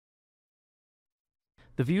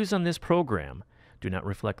The views on this program do not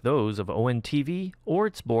reflect those of ONTV or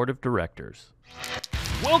its board of directors.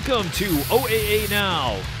 Welcome to OAA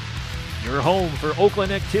Now, your home for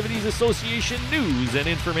Oakland Activities Association news and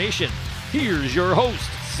information. Here's your host,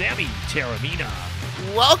 Sammy Taramina.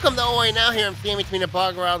 Welcome to OAA Now. Here I'm Sammy Taramina,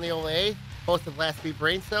 blog around the OAA, host of Last Beat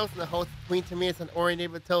Brain Cells, and the host of Between Tomatoes and Orion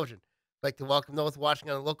I'd like to welcome those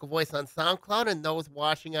watching on the Local Voice on SoundCloud and those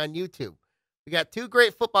watching on YouTube. We got two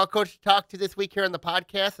great football coaches to talk to this week here on the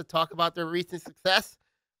podcast to talk about their recent success.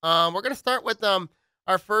 We're going to start with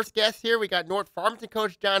our first guest here. We got North Farmington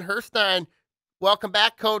coach John Herstein. Welcome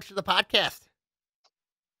back, Coach, to the podcast.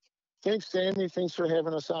 Thanks, Sammy. Thanks for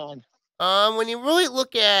having us on. When you really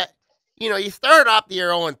look at, you started off the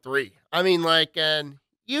year 0-3. I mean, and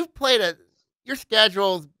you've played your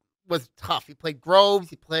schedule was tough. You played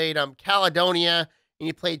Groves, you played Caledonia, and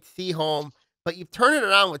you played Seaholm. But you've turned it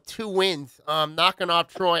around with 2 wins, knocking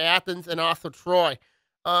off Troy Athens and also Troy.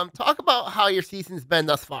 Talk about how your season's been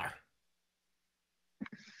thus far.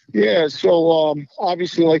 Yeah, so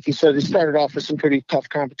obviously, like you said, it started off with some pretty tough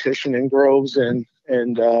competition in Groves and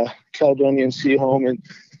Caledonia and Seaholm.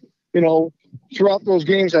 And, throughout those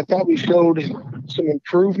games, I thought we showed some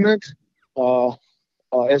improvement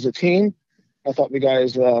as a team. I thought the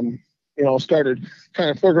guys, started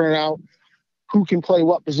kind of figuring out who can play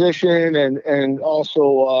what position and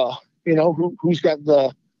also, who's got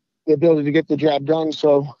the ability to get the job done.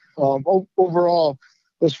 So overall,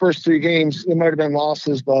 those first 3 games, they might have been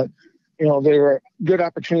losses, but, they were good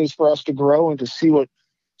opportunities for us to grow and to see what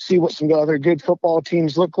some other good football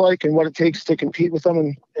teams look like and what it takes to compete with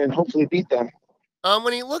them and hopefully beat them.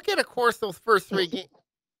 When you look at, of course, those first 3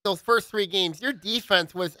 games, your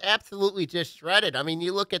defense was absolutely just shredded. I mean,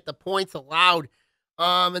 you look at the points allowed.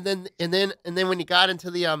 And then when you got into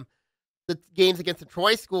the games against the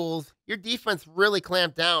Troy schools, your defense really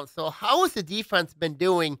clamped down. So how has the defense been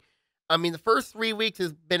doing? I mean, the first 3 weeks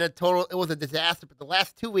has been it was a disaster, but the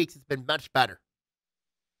last 2 weeks has been much better.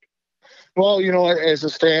 Well, as a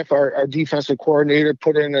staff, our defensive coordinator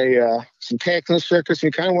put in some tackling circuits. We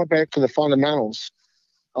kind of went back to the fundamentals,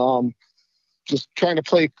 just trying to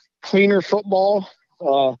play cleaner football,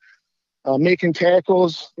 making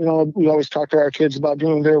tackles. We always talk to our kids about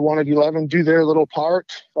doing their 1 of 11, do their little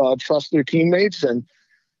part, trust their teammates, and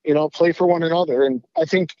play for one another. And I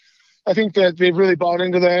think that they've really bought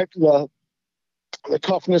into that. The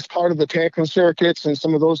toughness part of the tackling circuits and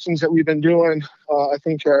some of those things that we've been doing, I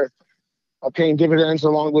think are paying dividends,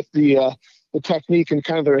 along with the technique and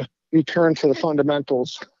kind of the return to the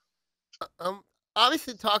fundamentals.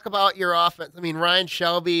 Obviously, talk about your offense. I mean, Ryan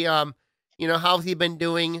Shelby. How's he been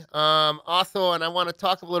doing? Also, and I want to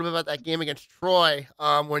talk a little bit about that game against Troy,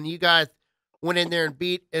 when you guys went in there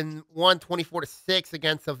and won 24-6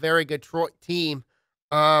 against a very good Troy team.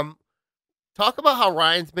 Talk about how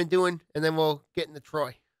Ryan's been doing, and then we'll get into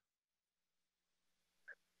Troy.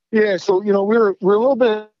 Yeah, so we're a little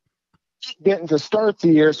bit getting to start the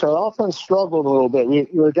year, so our offense struggled a little bit. We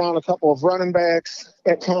were down a couple of running backs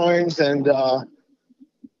at times, and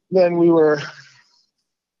then we were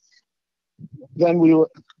on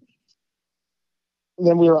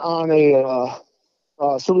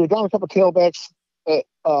so we were down a couple of tailbacks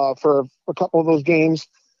for a couple of those games,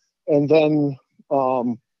 and then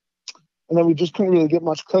we just couldn't really get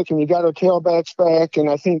much clicking. We got our tailbacks back,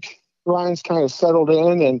 and I think Ryan's kind of settled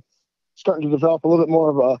in and starting to develop a little bit more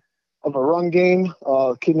of a run game.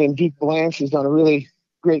 A kid named Duke Blanche has done a really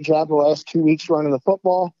great job the last 2 weeks running the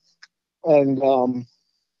football, and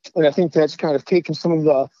I think that's kind of taken some of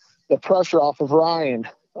the pressure off of Ryan.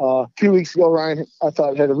 2 weeks ago, Ryan, I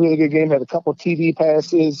thought, had a really good game, had a couple TD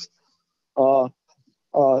passes,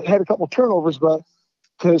 had a couple turnovers, but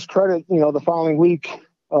to his credit, the following week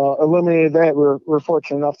eliminated that. We're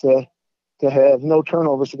fortunate enough to have no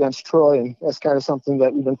turnovers against Troy, and that's kind of something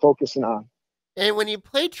that we've been focusing on. And when you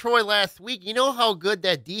played Troy last week, you know how good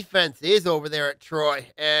that defense is over there at Troy,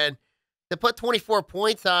 and to put 24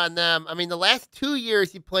 points on them. I mean, the last 2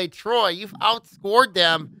 years you played Troy, you've outscored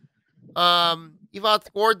them. You've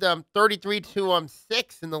outscored them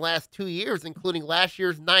 33-6 in the last 2 years, including last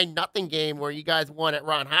year's 9-0 game where you guys won at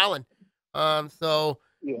Ron Holland. So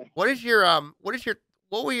yeah. What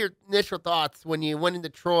were your initial thoughts when you went into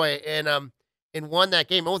Troy and won that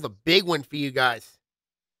game? It was a big one for you guys.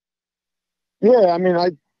 Yeah, I mean,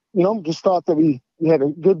 I just thought that we had a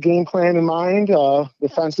good game plan in mind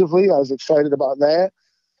defensively. I was excited about that.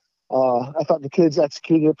 I thought the kids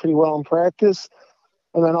executed it pretty well in practice.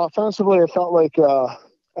 And then offensively, I felt like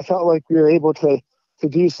we were able to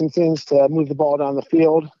do some things to move the ball down the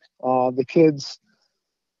field. The kids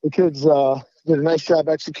did a nice job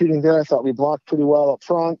executing there. I thought we blocked pretty well up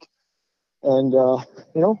front.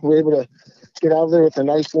 we're able to get out of there with a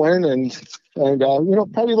nice win and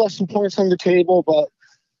probably left some points on the table, but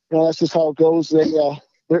that's just how it goes.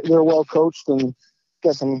 They're well coached and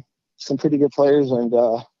got some pretty good players, and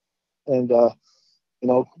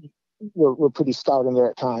we're pretty stout in there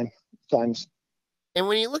at times. And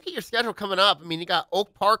when you look at your schedule coming up, I mean, you got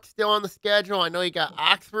Oak Park still on the schedule. I know you got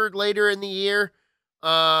Oxford later in the year.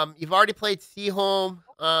 You've already played Seaholm.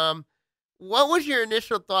 What was your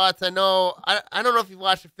initial thoughts? I know I don't know if you've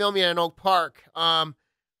watched the film yet in Oak Park,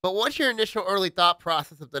 but what's your initial early thought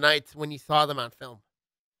process of the Knights when you saw them on film?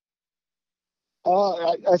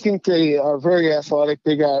 I think they are very athletic.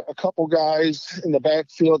 They got a couple guys in the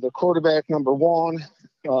backfield, the quarterback number 1,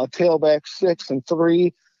 tailback 6 and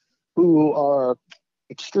 3, who are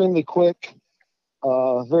extremely quick,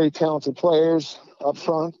 very talented players up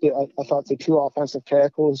front. I thought the 2 offensive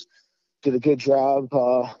tackles did a good job.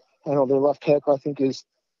 I know their left tackle, I think, is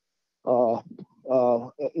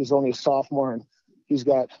only a sophomore, and he's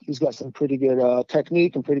got some pretty good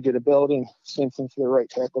technique and pretty good ability. Same thing for the right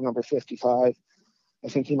tackle, number 55. I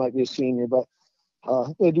think he might be a senior, but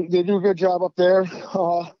they do a good job up there.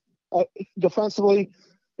 Defensively,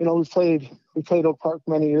 we played Oak Park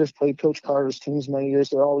many years, played Coach Carter's teams many years.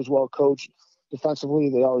 They're always well coached. Defensively,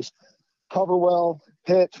 they always cover well,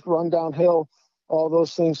 hit, run downhill, all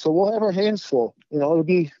those things. So we'll have our hands full. It'll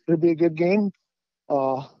be a good game.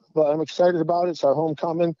 But I'm excited about it. It's our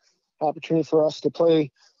homecoming opportunity for us to play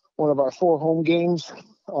one of our 4 home games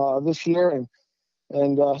this year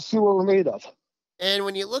and see what we're made of. And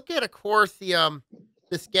when you look at, of course, the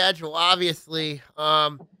schedule, obviously,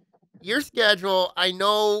 your schedule, I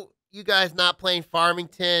know you guys not playing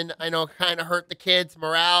Farmington, I know kind of hurt the kids'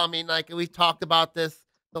 morale. I mean, like we've talked about this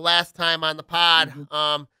the last time on the pod.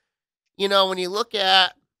 Mm-hmm. When you look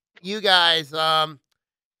at you guys, I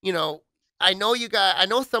know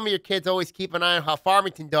some of your kids always keep an eye on how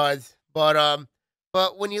Farmington does, but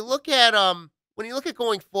when you look at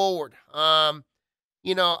going forward,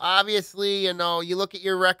 obviously, you look at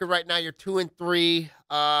your record right now, you're 2-3.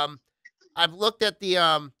 I've looked at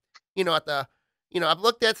I've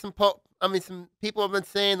looked at some people have been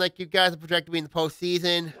saying like you guys are projected to be in the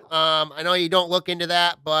postseason. I know you don't look into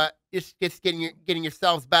that, but just getting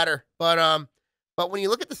yourselves better. But when you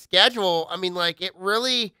look at the schedule, I mean, like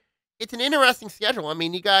it's an interesting schedule. I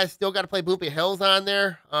mean, you guys still got to play Bloomfield Hills on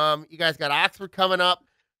there. You guys got Oxford coming up.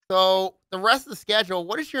 So the rest of the schedule,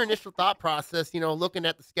 what is your initial thought process, looking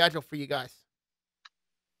at the schedule for you guys?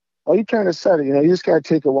 Well, you kind of said it, you just got to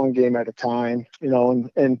take it one game at a time,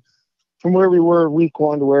 and from where we were week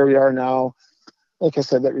 1 to where we are now, like I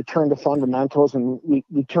said, that return to fundamentals and we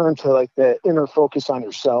return to like the inner focus on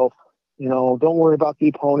yourself. Don't worry about the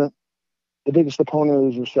opponent. The biggest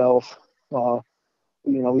opponent is yourself.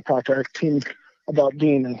 We talked to our team about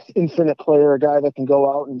being an infinite player, a guy that can go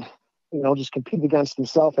out and, just compete against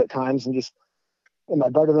himself at times and just, am I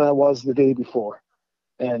better than I was the day before?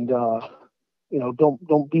 And,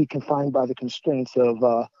 don't be confined by the constraints of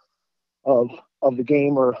the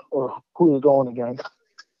game or who you're going against.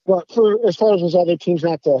 But as far as those other teams,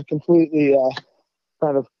 not to completely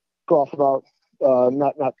kind of go off about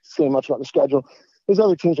not saying much about the schedule, those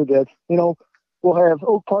other teams are good. We'll have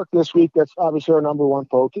Oak Park this week. That's obviously our number 1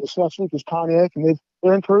 focus. Next week is Pontiac, and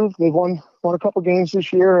they're improved. They've won a couple games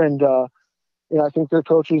this year, and I think their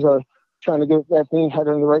coaches are trying to get that thing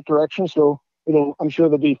headed in the right direction. So I'm sure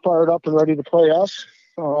they'll be fired up and ready to play us.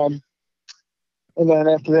 And then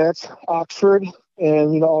after that, Oxford,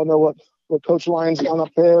 and all know what Coach Lyon's done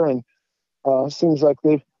up there, and seems like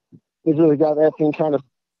they've really got that thing kind of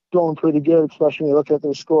going pretty good, especially when you look at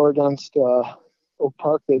their score against Oak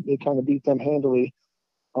Park. They kind of beat them handily.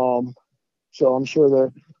 So I'm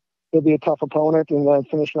sure they'll be a tough opponent. And then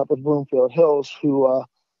finishing up with Bloomfield Hills, who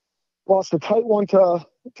lost a tight one to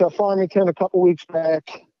Farmington a couple weeks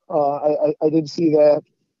back. I did see that.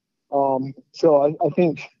 So I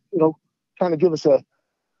think, kind of give us a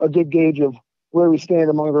good gauge of where we stand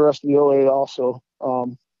among the rest of the OA also.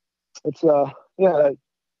 It's I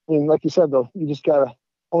mean, like you said, though, you just got to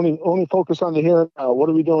only focus on the here and now. What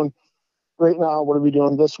are we doing right now? What are we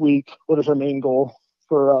doing this week? What is our main goal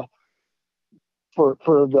for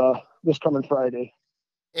this coming Friday?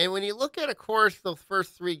 And when you look at, of course, those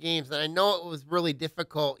first 3 games, and I know it was really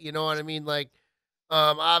difficult, you know what I mean? Like,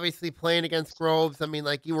 obviously playing against Groves, I mean,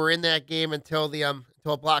 like you were in that game until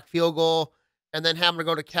a blocked field goal, and then having to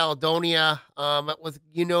go to Caledonia. It was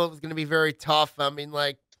going to be very tough. I mean,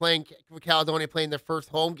 like playing Caledonia, playing their first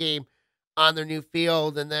home game on their new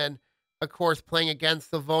field, and then of course playing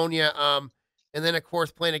against Livonia, and then of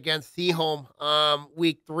course playing against Seaholm,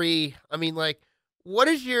 week 3. I mean, like, what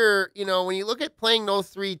is your, when you look at playing those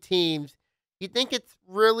 3 teams, you think it's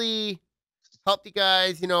really helped you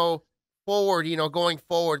guys, forward, going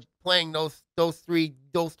forward, playing those three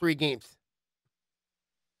games?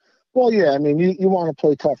 Well, yeah, I mean, you want to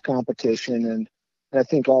play tough competition, and I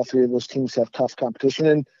think all three of those teams have tough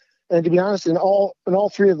competition. And to be honest, in all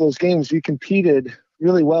three of those games, we competed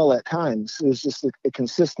really well at times. It was just a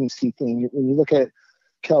consistency thing. When you look at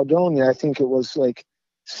Caledonia, I think it was like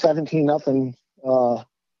 17-0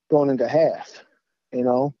 going into half, you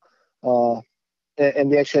know, uh, and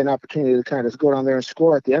we actually had an opportunity to kind of go down there and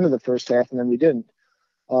score at the end of the first half, and then we didn't.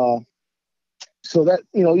 Uh, so that,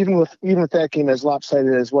 even with that game as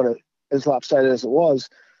lopsided as it was,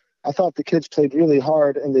 I thought the kids played really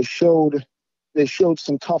hard, and they showed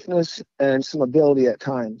some toughness and some ability at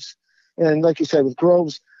times. And like you said, with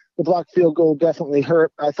Groves, the blocked field goal definitely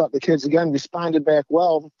hurt. I thought the kids again responded back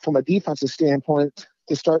well from a defensive standpoint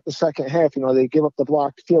to start the second half. They give up the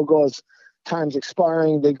blocked field goal as time's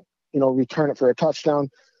expiring. They return it for a touchdown.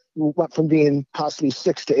 We went from being possibly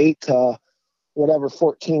 6-8 to whatever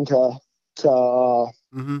 14 to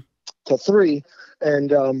Mm-hmm. 3, and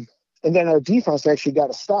then our defense actually got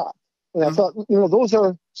a stop. And I thought, those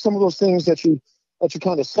are some of those things that you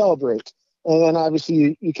kind of celebrate. And then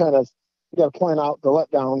obviously you got to point out the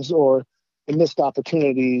letdowns or the missed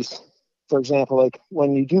opportunities. For example, like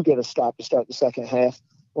when you do get a stop to start the second half,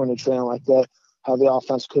 when you're trailing like that, how the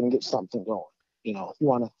offense couldn't get something going. You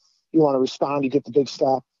want to respond. You get the big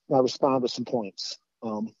stop. Now respond with some points.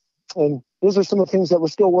 And those are some of the things that we're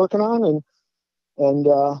still working on, and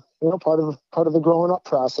part of the growing up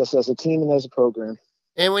process as a team and as a program.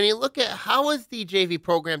 And when you look at how is the JV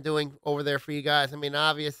program doing over there for you guys? I mean,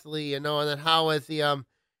 obviously, and then how is the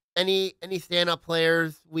any stand-up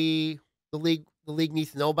players the league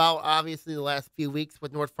needs to know about? Obviously, the last few weeks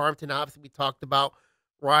with North Farmington, obviously we talked about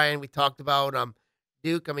Ryan, we talked about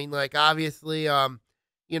Duke. I mean, like obviously,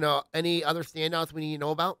 any other standouts we need to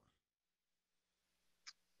know about?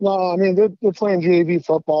 No, I mean they're playing JV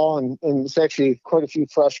football, and it's actually quite a few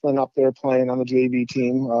freshmen up there playing on the JV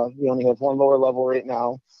team. We only have one lower level right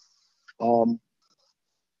now. I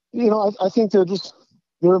think they're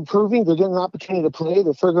improving. They're getting an opportunity to play.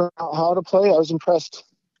 They're figuring out how to play. I was impressed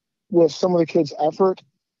with some of the kids' effort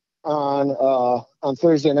on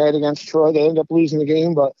Thursday night against Troy. They ended up losing the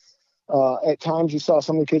game, but at times you saw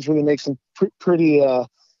some of the kids really make some pretty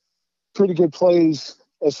good plays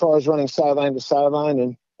as far as running sideline to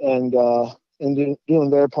sideline and doing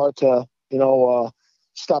their part to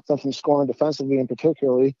stop them from scoring defensively and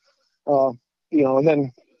particularly and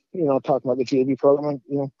then talking about the JV program,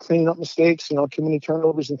 cleaning up mistakes, too many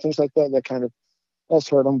turnovers and things like that that's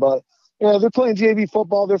hurt them. But they're playing JV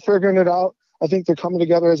football. They're figuring it out. I think they're coming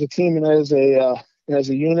together as a team and as a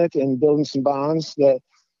unit and building some bonds that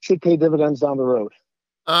should pay dividends down the road.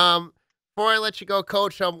 Before I let you go,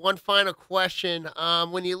 Coach, one final question.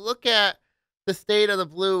 When you look at the state of the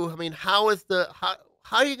blue, I mean, how are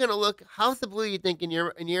you going to look? How's the blue, you think, in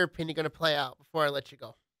your opinion, going to play out? Before I let you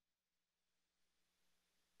go.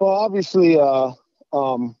 Well, obviously,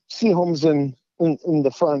 Seaholm's in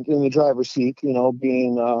the front, in the driver's seat,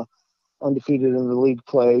 being undefeated in the league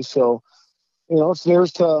play. So, it's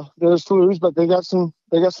theirs to lose, but they got some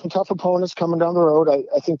tough opponents coming down the road.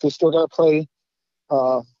 I think they still got to play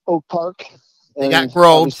Oak Park. They got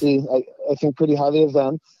Groves. Obviously, I think pretty highly of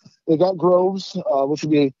them. They got Groves, which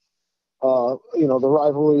would be, the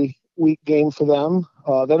rivalry week game for them.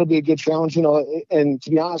 That'll be a good challenge, and to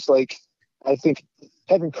be honest, I think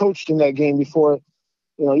having coached in that game before,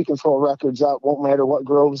 you can throw records out. Won't matter what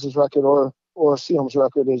Groves' record or Seaholm's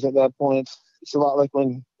record is at that point. It's a lot like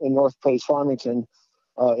when North plays Farmington.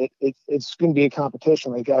 It's going to be a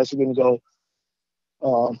competition. Like guys are going to go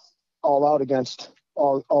all out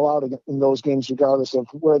in those games, regardless of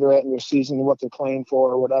where they're at in their season and what they're playing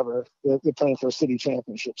for or whatever. They're playing for a city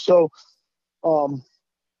championship. So,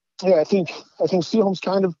 I think Seaholm's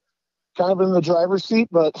kind of in the driver's seat,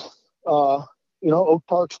 but Oak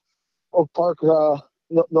Park,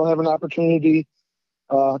 they'll have an opportunity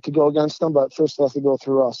to go against them, but first they have to go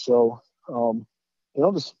through us. So,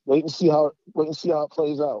 just wait and see how it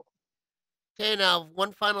plays out. Okay, now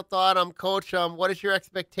one final thought, Coach. What is your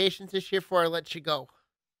expectations this year before I let you go?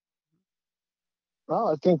 Well,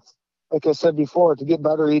 I think, like I said before, to get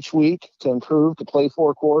better each week, to improve, to play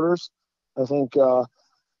 4 quarters. I think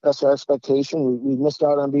that's our expectation. We missed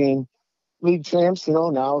out on being league champs.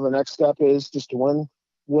 Now the next step is just to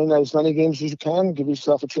win as many games as you can, give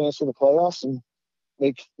yourself a chance for the playoffs, and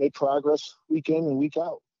make progress week in and week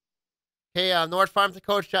out. Hey, North Farmington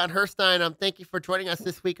coach John Herstein, thank you for joining us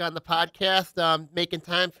this week on the podcast, making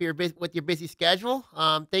time for with your busy schedule.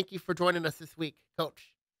 Thank you for joining us this week,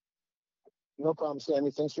 Coach. No problem,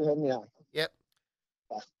 Sammy. Thanks for having me on. Yep.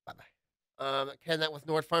 Bye-bye. Ken, that was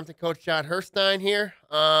North Farmington coach John Herstein here,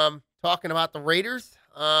 talking about the Raiders.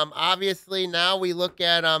 Obviously, now we look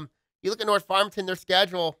at you look at North Farmington, their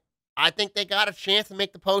schedule. I think they got a chance to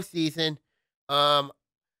make the postseason. Um,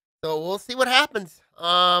 so we'll see what happens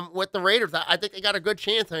with the Raiders. I think they got a good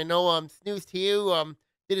chance. I know Snooze to you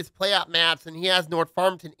did his playoff maps, and he has North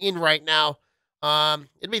Farmington in right now.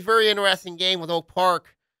 It'll be a very interesting game with Oak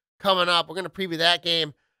Park coming up. We're going to preview that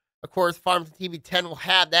game. Of course, Farmington TV 10 will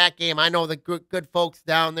have that game. I know the good folks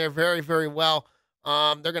down there very, very well.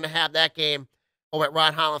 They're going to have that game over at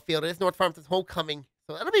Ron Holland Field. It is North Farmington's homecoming,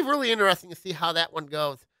 so that'll be really interesting to see how that one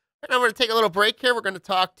goes. And I'm going to take a little break here. We're going to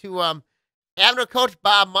talk to Avondale coach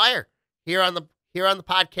Bob Meyer here on the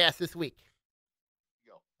podcast this week.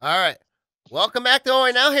 All right. Welcome back to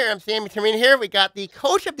OAA Now here. I'm Sammy Termina here. We got the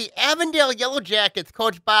coach of the Avondale Yellow Jackets,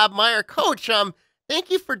 Coach Bob Meyer. Coach,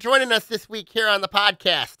 thank you for joining us this week here on the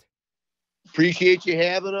podcast. Appreciate you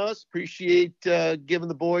having us. Appreciate giving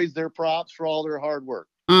the boys their props for all their hard work.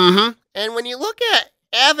 Mm-hmm. And when you look at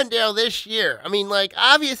Avondale this year, I mean, like,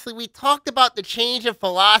 obviously we talked about the change of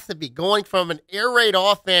philosophy, going from an air raid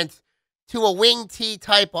offense to a wing T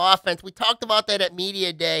type offense. We talked about that at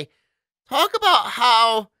Media Day. Talk about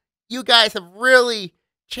how you guys have really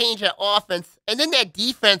changed that offense, and then that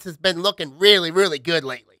defense has been looking really, really good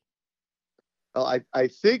lately. Well, I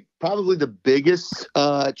think probably the biggest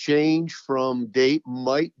change from date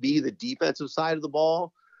might be the defensive side of the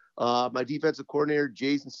ball. My defensive coordinator,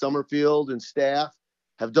 Jason Summerfield, and staff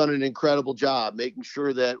have done an incredible job making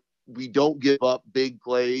sure that we don't give up big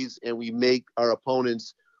plays and we make our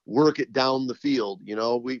opponents work it down the field. You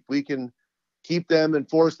know, we can keep them and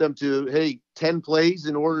force them to, 10 plays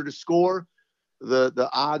in order to score. The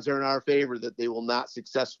odds are in our favor that they will not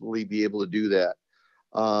successfully be able to do that.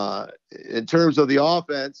 In terms of the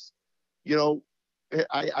offense, you know,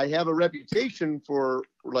 I have a reputation for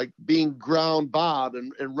like being ground Bob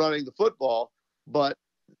and running the football, but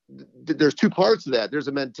there's two parts of that. There's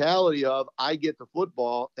a mentality of I get the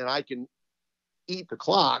football and I can eat the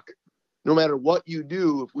clock. No matter what you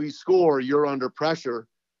do, if we score, you're under pressure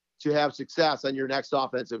to have success on your next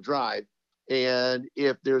offensive drive. And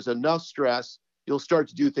if there's enough stress, you'll start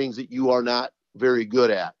to do things that you are not very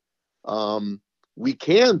good at. We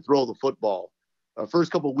can throw the football.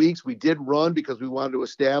 First couple of weeks, we did run because we wanted to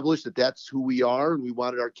establish that that's who we are. And we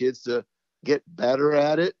wanted our kids to get better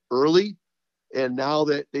at it early. And now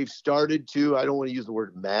that they've started to, I don't want to use the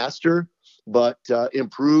word master, but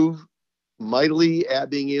improve mightily at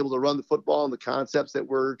being able to run the football and the concepts that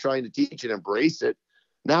we're trying to teach and embrace it.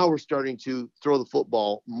 Now we're starting to throw the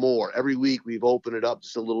football more. Every week we've opened it up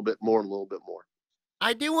just a little bit more and a little bit more.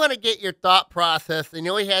 I do want to get your thought process. I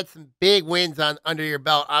know you had some big wins under your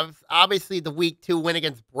belt. Obviously, the week 2 win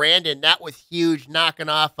against Brandon, that was huge, knocking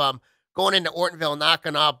off, going into Ortonville,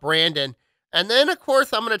 knocking off Brandon. And then, of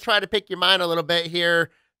course, I'm going to try to pick your mind a little bit here.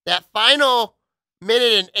 That final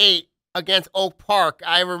minute and 8 against Oak Park,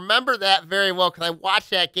 I remember that very well because I watched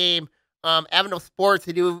that game. Avondale Sports,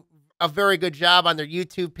 they do a very good job on their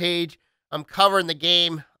YouTube page. I'm covering the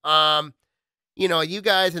game. You know, you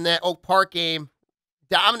guys in that Oak Park game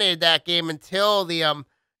dominated that game until the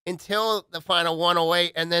final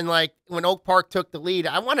 108, and then like when Oak Park took the lead.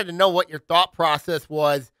 I wanted to know what your thought process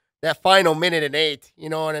was that final minute and 8. You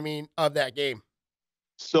know what I mean, of that game.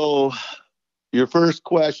 So, your first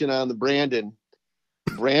question on the Brandon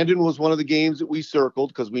was one of the games that we circled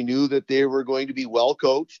because we knew that they were going to be well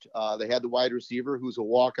coached. They had the wide receiver who's a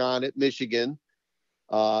walk-on at Michigan.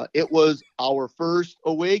 It was our first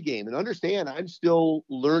away game, and understand I'm still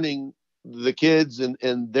learning the kids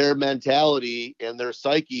and their mentality and their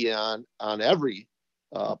psyche on every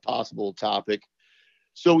possible topic.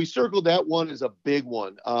 So we circled that one as a big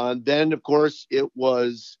one. Then, of course, it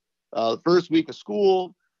was the first week of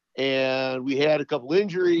school, and we had a couple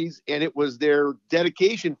injuries, and it was their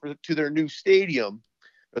dedication to their new stadium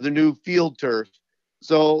or the new field turf.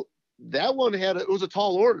 So that one it was a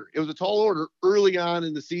tall order. It was a tall order early on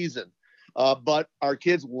in the season. But our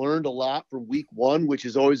kids learned a lot from week 1, which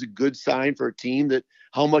is always a good sign for a team that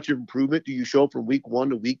how much improvement do you show from week 1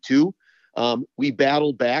 to week 2. We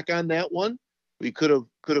battled back on that one. We could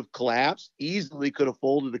have collapsed, easily could have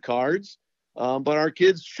folded the cards. But our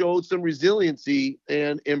kids showed some resiliency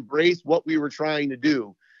and embraced what we were trying to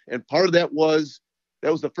do. And part of that was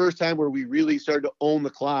the first time where we really started to own the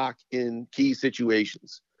clock in key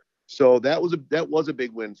situations. So that was a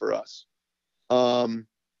big win for us.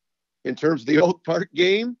 In terms of the Oak Park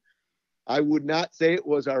game, I would not say it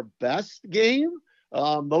was our best game,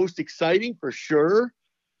 most exciting for sure.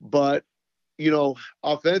 But, you know,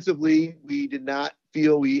 offensively, we did not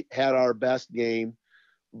feel we had our best game.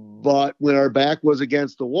 But when our back was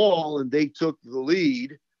against the wall and they took the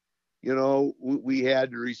lead, we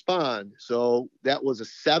had to respond. So that was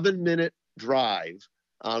a 7-minute drive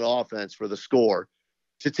on offense for the score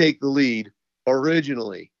to take the lead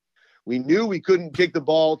originally. We knew we couldn't kick the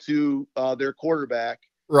ball to their quarterback,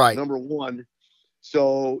 Right. number one.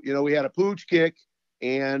 So, we had a pooch kick,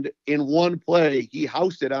 and in one play, he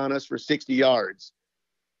housed it on us for 60 yards.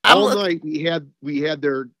 All night, we had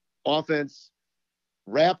their offense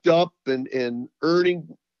wrapped up and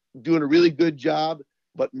doing a really good job.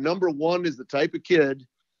 But number one is the type of kid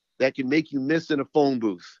that can make you miss in a phone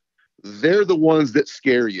booth. They're the ones that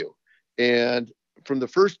scare you. And from the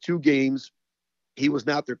first 2 games, he was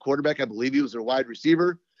not their quarterback. I believe he was their wide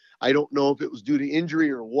receiver. I don't know if it was due to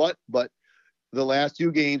injury or what, but the last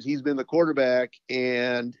 2 games, he's been the quarterback,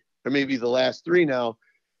 or maybe the last 3 now.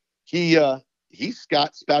 He's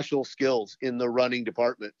got special skills in the running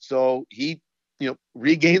department. So he,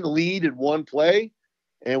 regained the lead in one play,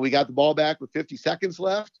 and we got the ball back with 50 seconds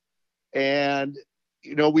left. And,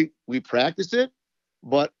 we practice it.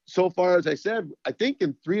 But so far, as I said, I think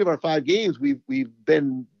in 3 of our 5 games, we've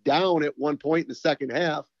been down at one point in the second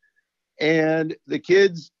half. And the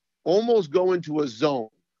kids almost go into a zone.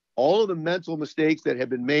 All of the mental mistakes that have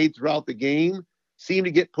been made throughout the game seem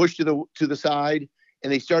to get pushed to the side,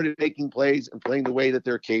 and they started making plays and playing the way that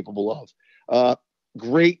they're capable of.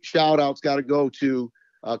 Great shout outs got to go to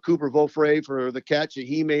Cooper Vaufray for the catch that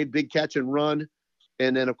he made, big catch and run.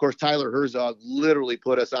 And then, of course, Tyler Herzog literally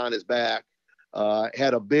put us on his back,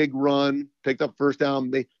 had a big run, picked up first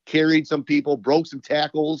down. They carried some people, broke some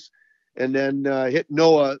tackles, and then hit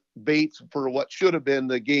Noah Bates for what should have been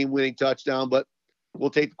the game-winning touchdown. But we'll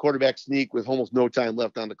take the quarterback sneak with almost no time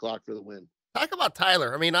left on the clock for the win. Talk about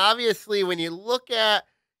Tyler. I mean, obviously, when you look at,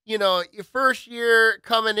 your first year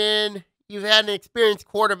coming in, you've had an experienced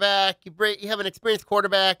quarterback. You have an experienced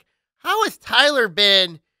quarterback. How has Tyler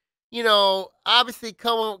been, obviously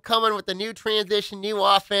coming with the new transition, new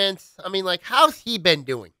offense? I mean, how's he been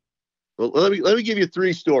doing? Well, let me give you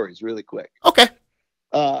 3 stories really quick. Okay.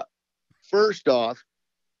 First off,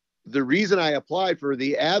 the reason I applied for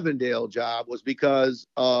the Avondale job was because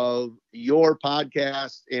of your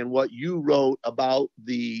podcast and what you wrote about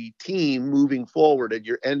the team moving forward at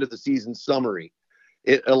your end of the season summary.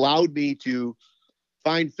 It allowed me to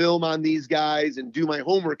find film on these guys and do my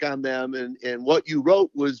homework on them. And what you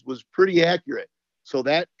wrote was pretty accurate. So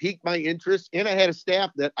that piqued my interest. And I had a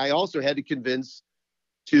staff that I also had to convince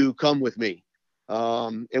to come with me.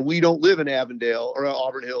 And we don't live in Avondale or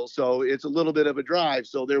Auburn Hills, so it's a little bit of a drive.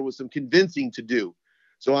 So there was some convincing to do.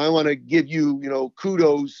 So I want to give you,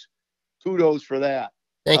 kudos for that.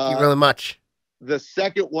 Thank you very much. The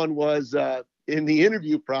second one was in the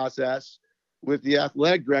interview process with the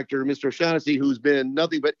athletic director, Mr. O'Shaughnessy, who's been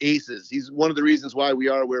nothing but aces. He's one of the reasons why we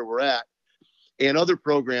are where we're at. And other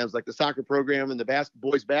programs like the soccer program and the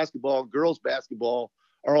boys basketball, girls basketball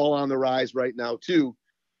are all on the rise right now too.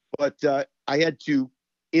 But I had to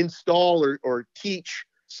install or teach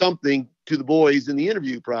something to the boys in the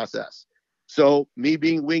interview process. So me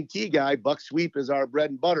being wing T guy, buck sweep is our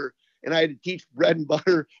bread and butter. And I had to teach bread and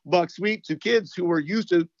butter buck sweep to kids who were used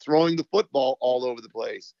to throwing the football all over the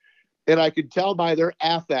place. And I could tell by their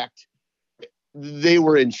affect, they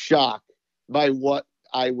were in shock by what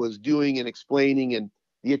I was doing and explaining and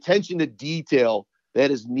the attention to detail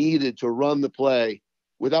that is needed to run the play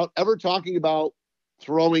without ever talking about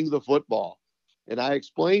throwing the football. And I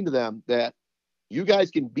explained to them that you guys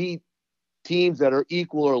can beat teams that are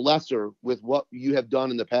equal or lesser with what you have done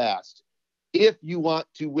in the past. If you want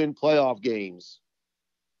to win playoff games,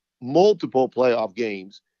 multiple playoff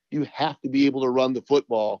games, you have to be able to run the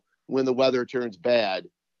football when the weather turns bad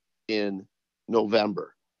in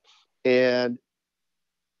November. And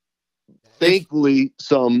thankfully,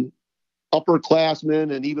 some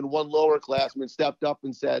upperclassmen and even one lowerclassman stepped up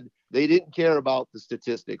and said they didn't care about the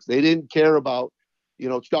statistics. They didn't care about,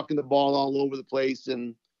 chucking the ball all over the place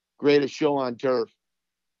and greatest show on turf.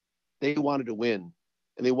 They wanted to win,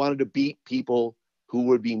 and they wanted to beat people who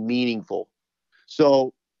would be meaningful.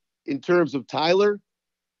 So in terms of Tyler,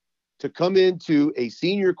 to come into a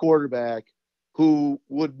senior quarterback who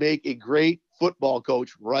would make a great football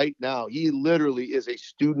coach right now, he literally is a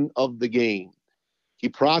student of the game. He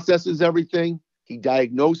processes everything. He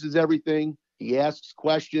diagnoses everything. He asks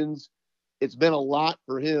questions. It's been a lot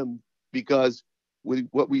for him because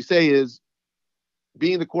what we say is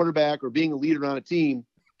being the quarterback or being a leader on a team,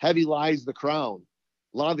 heavy lies the crown.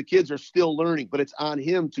 A lot of the kids are still learning, but it's on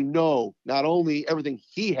him to know not only everything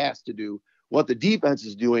he has to do, what the defense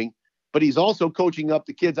is doing, but he's also coaching up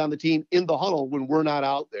the kids on the team in the huddle when we're not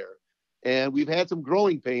out there. And we've had some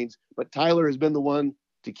growing pains, but Tyler has been the one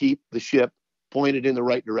to keep the ship pointed in the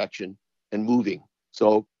right direction and moving.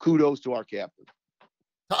 So kudos to our captain.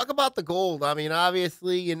 Talk about the gold. I mean,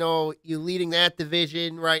 obviously, you're leading that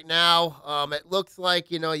division right now. It looks like,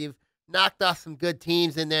 you've knocked off some good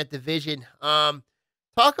teams in that division.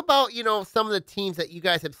 Talk about, some of the teams that you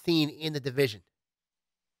guys have seen in the division.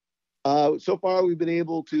 So far, we've been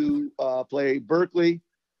able to play Berkeley,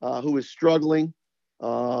 who is struggling,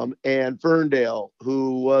 and Ferndale,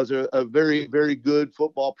 who was a very, very good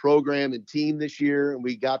football program and team this year, and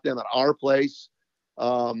we got them at our place.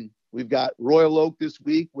 We've got Royal Oak this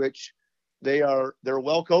week, which they're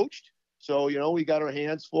well coached. So, we got our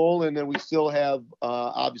hands full, and then we still have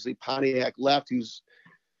obviously Pontiac left, who's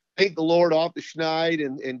thank the Lord off the schneid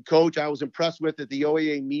and coach. I was impressed with at the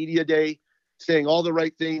OAA Media Day, saying all the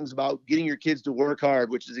right things about getting your kids to work hard,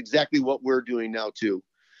 which is exactly what we're doing now too.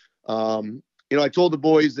 I told the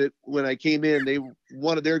boys that when I came in,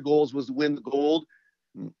 one of their goals was to win the gold.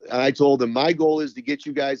 And I told them my goal is to get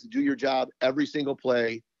you guys to do your job every single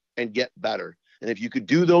play and get better. And if you could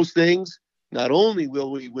do those things, not only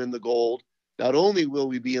will we win the gold, not only will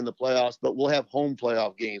we be in the playoffs, but we'll have home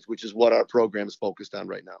playoff games, which is what our program is focused on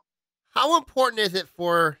right now. How important is it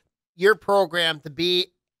for your program to be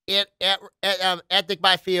at Dick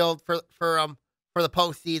Field for the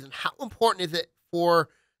postseason? How important is it for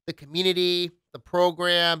the community, the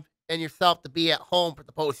program, and yourself to be at home for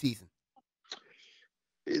the postseason?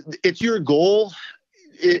 It's your goal.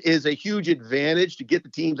 It is a huge advantage to get the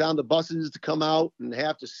teams on the buses to come out and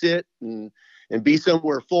have to sit and be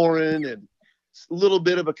somewhere foreign, and it's a little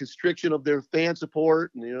bit of a constriction of their fan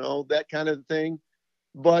support and, that kind of thing.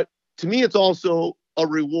 But to me, it's also a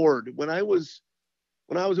reward. When I was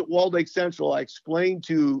at Walled Lake Central, I explained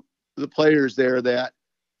to the players there that,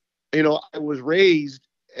 I was raised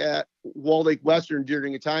at Walled Lake Western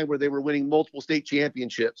during a time where they were winning multiple state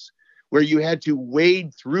championships, where you had to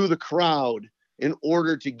wade through the crowd in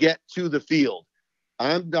order to get to the field.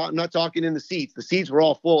 I'm not talking in the seats. The seats were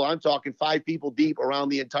all full. I'm talking 5 people deep around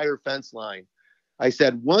the entire fence line. I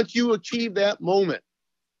said, once you achieve that moment,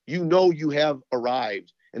 you have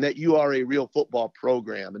arrived and that you are a real football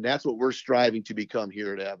program. And that's what we're striving to become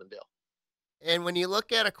here at Avondale. And when you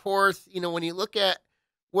look at, of course, when you look at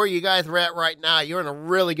where you guys are at right now, you're in a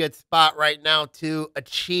really good spot right now to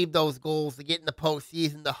achieve those goals, to get in the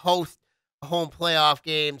postseason, to host home playoff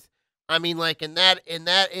games. I mean, and that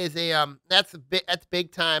is that's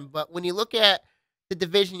big time. But when you look at the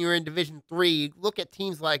division, you're in Division 3. You look at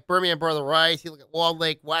teams like Birmingham Brother Rice. You look at Walled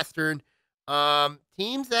Lake Western.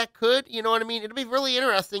 Teams that could, it'll be really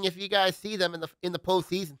interesting if you guys see them in the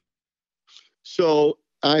postseason. So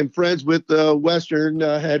I'm friends with the Western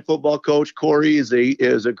head football coach. Corey is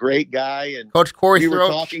a great guy, and Coach Corey. We were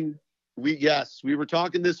talking. We were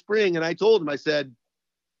talking this spring, and I told him, I said,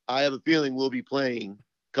 I have a feeling we'll be playing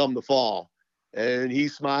come the fall. And he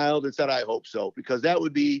smiled and said, I hope so, because that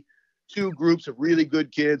would be 2 groups of really good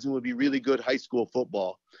kids and would be really good high school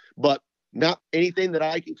football, but not anything that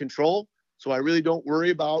I can control. So I really don't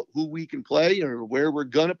worry about who we can play or where we're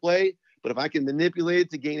going to play. But if I can manipulate it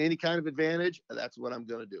to gain any kind of advantage, that's what I'm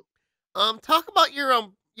going to do. Talk about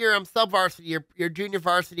your sub varsity, your junior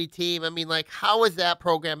varsity team. I mean, how has that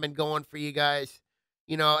program been going for you guys?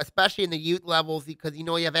 Especially in the youth levels, because you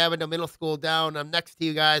have Avondale Middle School down next to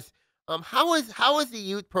you guys. How has the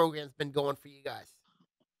youth programs been going for you guys?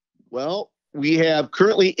 Well, we have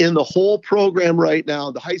currently in the whole program right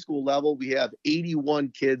now, the high school level, we have 81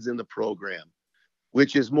 kids in the program,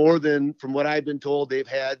 which is more than, from what I've been told, they've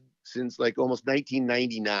had since almost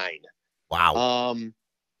 1999. Wow.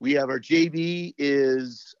 We have our JV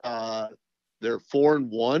is they're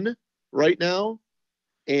 4-1 right now,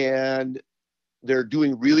 and they're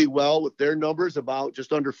doing really well with their numbers, about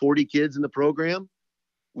just under 40 kids in the program.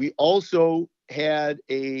 We also had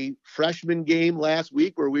a freshman game last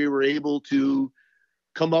week where we were able to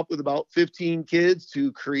come up with about 15 kids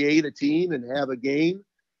to create a team and have a game.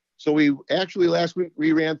 So we actually last week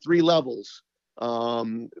we ran 3 levels,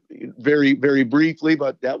 very, very briefly,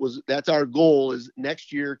 but that's our goal, is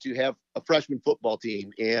next year to have a freshman football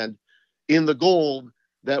team. And in the gold,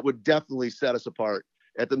 that would definitely set us apart.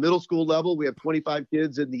 At the middle school level, we have 25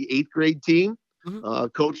 kids in the 8th grade team. Mm-hmm.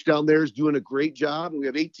 Coach down there is doing a great job. And we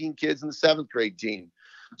have 18 kids in the 7th grade team.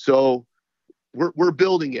 So we're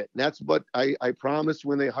building it. And that's what I promised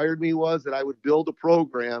when they hired me, was that I would build a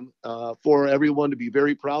program for everyone to be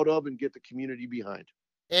very proud of and get the community behind.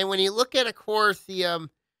 And when you look at, of course, the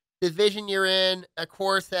division you're in, of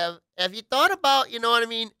course, have you thought about,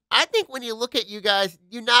 I think when you look at you guys,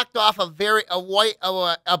 you knocked off a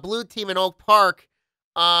blue team in Oak Park.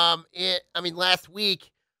 Last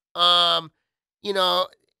week, do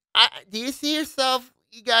you see yourself,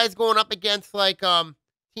 you guys going up against like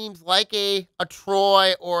teams like a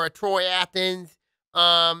Troy or a Troy Athens,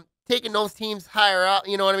 taking those teams higher up,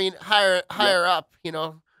 you know what I mean? Higher up, you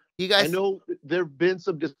know. You I guys know there have been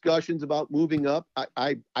some discussions about moving up.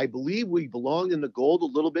 I believe we belong in the gold a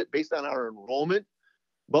little bit based on our enrollment,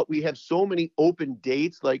 but we have so many open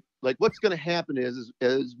dates. Like what's going to happen is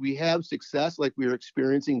as we have success like we are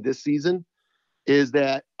experiencing this season, is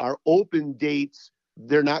that our open dates,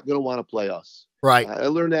 they're not going to want to play us. right. I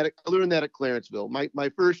learned that at Clarenceville. My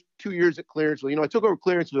first 2 years at Clarenceville, I took over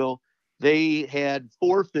Clarenceville. They had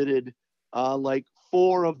forfeited like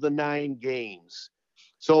 4 of the 9 games.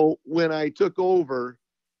 So when I took over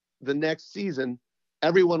the next season,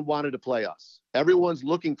 everyone wanted to play us. Everyone's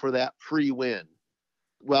looking for that free win.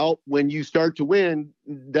 Well, when you start to win,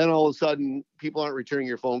 then all of a sudden people aren't returning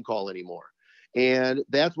your phone call anymore. And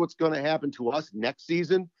that's what's going to happen to us next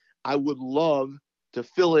season. I would love to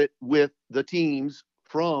fill it with the teams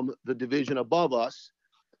from the division above us,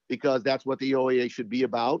 because that's what the OAA should be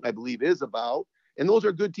about, I believe is about. And those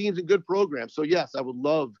are good teams and good programs. So yes, I would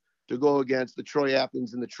love to go against the Troy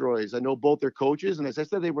Athens and the Troys. I know both their coaches, and as I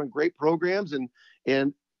said, they run great programs, and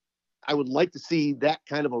I would like to see that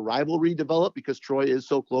kind of a rivalry develop, because Troy is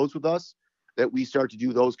so close with us that we start to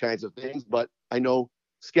do those kinds of things. But I know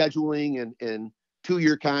scheduling and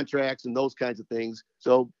 2-year contracts and those kinds of things.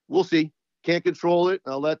 So we'll see. Can't control it.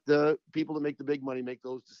 I'll let the people that make the big money make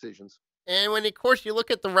those decisions. And when, of course, you look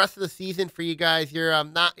at the rest of the season for you guys, your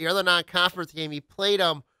other non-conference game, you played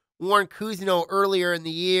Warren Cousino earlier in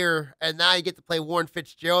the year, and now you get to play Warren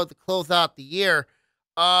Fitzgerald to close out the year.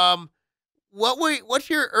 What's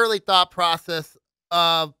your early thought process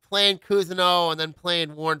of playing Cousino and then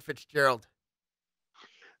playing Warren Fitzgerald?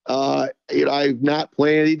 I've not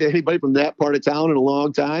played anybody from that part of town in a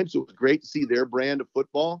long time, so it was great to see their brand of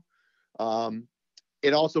football.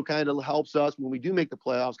 It also kind of helps us when we do make the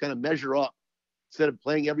playoffs kind of measure up. Instead of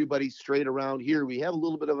playing everybody straight around here, we have a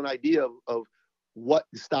little bit of an idea of what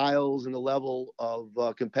the styles and the level of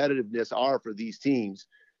competitiveness are for these teams.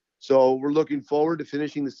 So we're looking forward to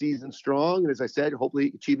finishing the season strong. And as I said,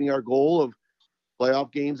 hopefully achieving our goal of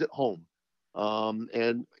playoff games at home.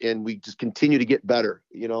 And we just continue to get better.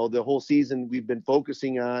 The whole season we've been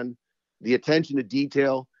focusing on the attention to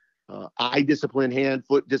detail, eye discipline, hand,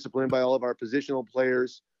 foot discipline by all of our positional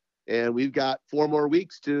players. And we've got 4 more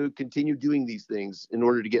weeks to continue doing these things in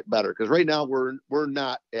order to get better. Because right now we're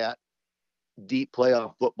not at deep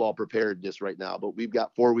playoff football preparedness right now, but we've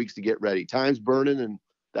got 4 weeks to get ready. Time's burning, and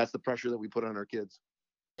that's the pressure that we put on our kids.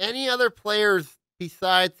 Any other players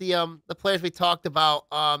besides the players we talked about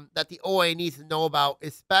that the OA needs to know about,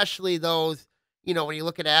 especially those, when you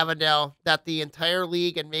look at Avondale, that the entire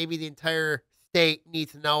league and maybe the entire state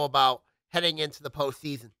needs to know about heading into the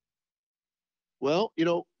postseason? Well,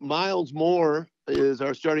 Miles Moore is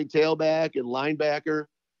our starting tailback and linebacker.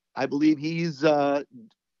 I believe he's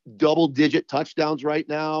double-digit touchdowns right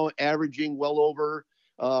now, averaging well over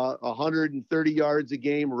 130 yards a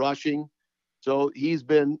game rushing. So he's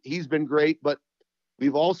been great, but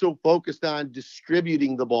we've also focused on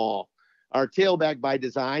distributing the ball. Our tailback by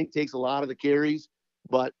design takes a lot of the carries,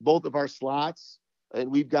 but both of our slots, and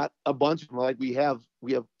we've got a bunch of them. Like we have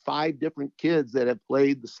 5 different kids that have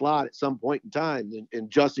played the slot at some point in time, and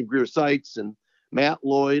Justin Greer-Seitz and Matt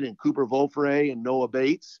Lloyd and Cooper Vofre and Noah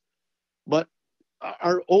Bates. But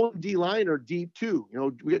our old D-line are deep too.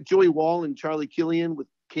 We got Joey Wall and Charlie Killian with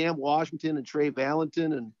Cam Washington and Trey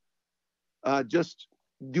Valentin, and just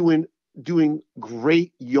doing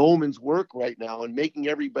great yeoman's work right now and making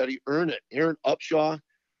everybody earn it. Aaron Upshaw,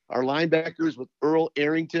 our linebackers with Earl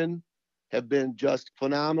Arrington have been just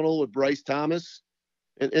phenomenal with Bryce Thomas,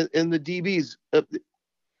 and the DBs.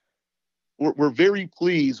 We're very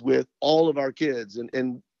pleased with all of our kids.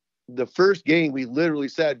 And the first game, we literally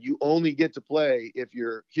said, you only get to play if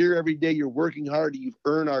you're here every day, you're working hard, you've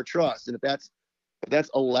earned our trust. And if that's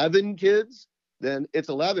 11 kids, then it's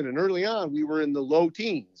 11. And early on, we were in the low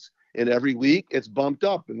teens. And every week it's bumped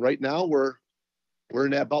up. And right now we're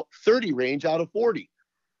in that about 30 range out of 40.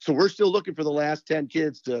 So we're still looking for the last 10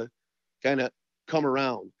 kids to kind of come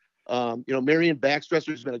around. Marion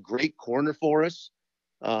Backstresser has been a great corner for us.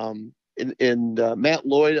 And Matt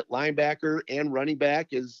Lloyd at linebacker and running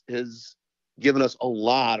back has given us a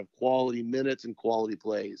lot of quality minutes and quality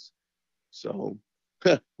plays. So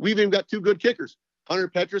we've even got 2 good kickers. Hunter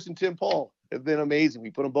Petrus and Tim Paul have been amazing.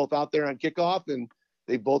 We put them both out there on kickoff, and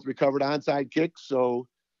they both recovered onside kicks. So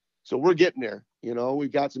we're getting there.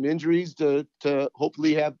 We've got some injuries to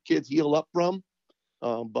hopefully have kids heal up from,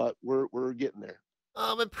 but we're getting there.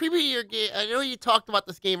 And preview your game. I know you talked about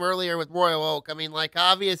this game earlier with Royal Oak. I mean,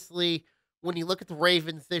 obviously, when you look at the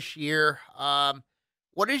Ravens this year,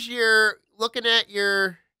 what is your looking at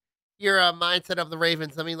your mindset of the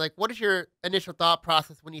Ravens? I mean, like, what is your initial thought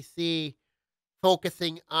process when you see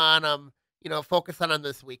focusing on focus on them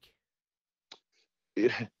this week?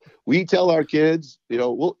 We tell our kids,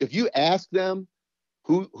 well, if you ask them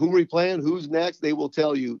who are we playing, who's next, they will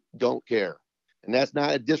tell you don't care. And that's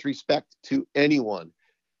not a disrespect to anyone.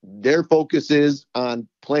 Their focus is on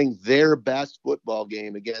playing their best football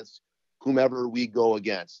game against whomever we go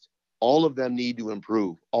against. All of them need to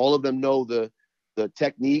improve. All of them know the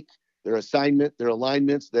technique, their assignment, their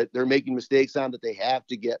alignments that they're making mistakes on, that they have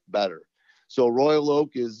to get better. So Royal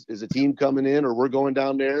Oak is a team coming in, or we're going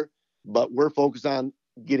down there, but we're focused on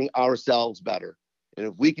getting ourselves better. And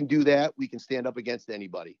if we can do that, we can stand up against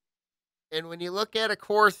anybody. And when you look at, of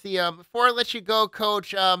course, the before I let you go,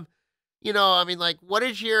 Coach, what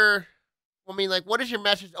is your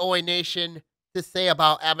message to OA Nation to say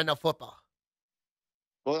about Avondale football?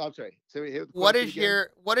 Well, I'm sorry. What is your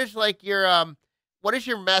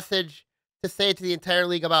message to say to the entire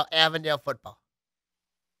league about Avondale football?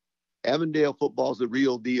 Avondale football is the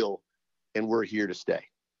real deal, and we're here to stay.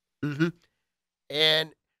 Mm-hmm.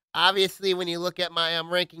 And obviously, when you look at my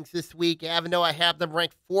rankings this week, Avondale, I have them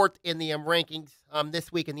ranked 4th in the rankings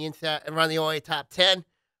this week in the inside around the OA top 10.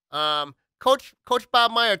 Coach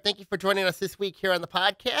Bob Meyer, thank you for joining us this week here on the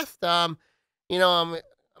podcast. I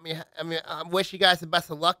wish you guys the best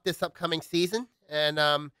of luck this upcoming season and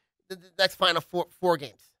the next final four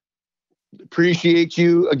games. Appreciate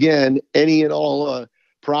you again. Any and all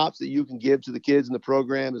props that you can give to the kids in the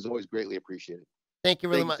program is always greatly appreciated. Thank you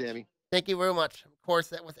very much, Sammy. Thank you very much. Of course,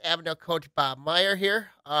 that was Avondale coach Bob Meyer here.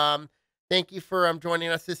 Thank you for joining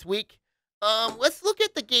us this week. Let's look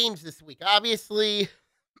at the games this week. Obviously,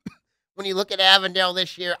 when you look at Avondale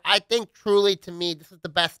this year, I think truly, to me, this is the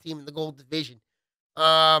best team in the Gold Division.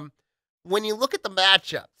 When you look at the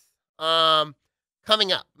matchups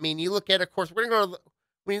coming up, I mean, you look at, of course, we're going to go.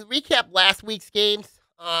 When you recap last week's games,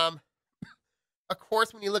 of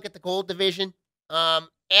course, when you look at the Gold Division,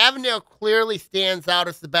 Avondale clearly stands out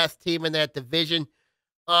as the best team in that division.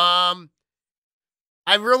 I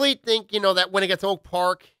really think, that when it gets Oak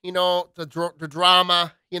Park, the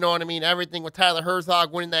drama, you know what I mean? Everything with Tyler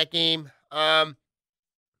Herzog winning that game.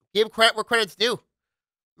 Give credit where credit's due.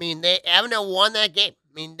 I mean, Avondale won that game.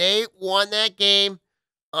 They won that game.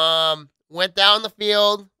 Went down the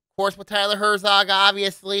field, of course, with Tyler Herzog,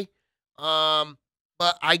 obviously.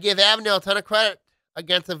 But I give Avondale a ton of credit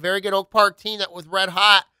against a very good Oak Park team that was red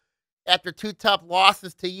hot after 2 tough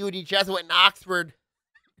losses to UD Jesuit and Oxford.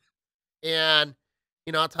 And,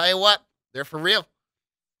 I'll tell you what, they're for real.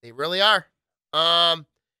 They really are. And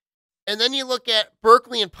then you look at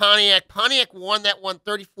Berkeley and Pontiac. Pontiac won that one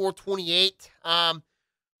 34-28.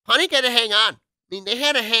 Pontiac had to hang on. They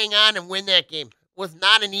had to hang on and win that game. It was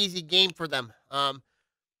not an easy game for them.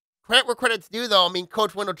 Credit where credit's due, though.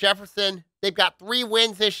 Coach Wendell Jefferson, they've got 3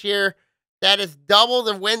 wins this year. That is double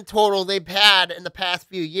the win total they've had in the past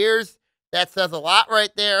few years. That says a lot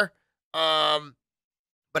right there.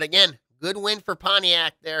 But again, good win for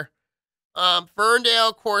Pontiac there. Ferndale,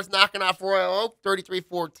 of course, knocking off Royal Oak,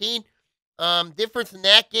 33-14. Difference in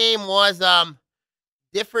that game was, obviously,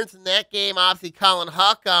 Colin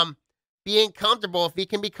Huck being comfortable. If he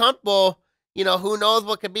can be comfortable, who knows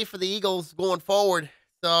what could be for the Eagles going forward.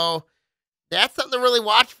 So that's something to really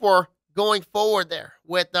watch for going forward there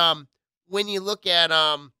with when you look at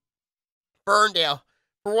Ferndale.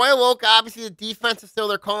 For Royal Oak, obviously, the defense is still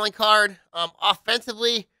their calling card.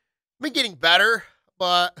 Offensively, been getting better,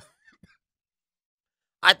 but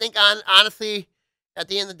I think, honestly, at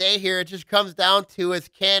the end of the day here, it just comes down to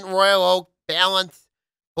can Royal Oak balance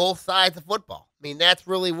both sides of football? That's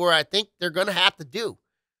really where I think they're going to have to do.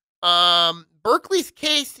 Berkeley's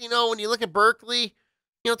case, when you look at Berkeley,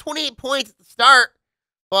 28 points at the start,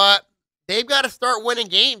 but they've got to start winning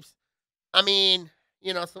games. So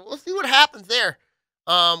we'll see what happens there.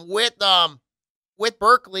 With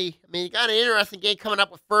Berkeley, you got an interesting game coming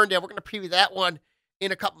up with Ferndale. We're going to preview that one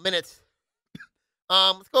in a couple minutes.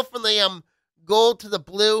 Let's go from the gold to the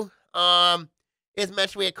blue. As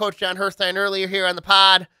mentioned, we had Coach John Herstein earlier here on the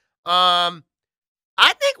pod. I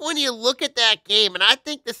think when you look at that game, and I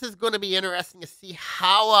think this is going to be interesting to see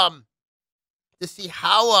how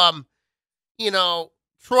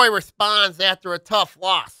Troy responds after a tough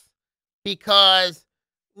loss. Because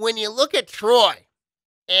when you look at Troy,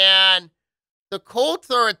 and the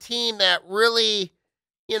Colts are a team that really,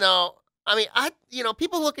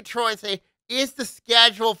 people look at Troy and say, is the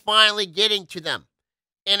schedule finally getting to them?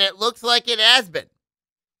 And it looks like it has been.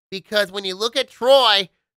 Because when you look at Troy,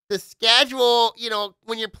 the schedule,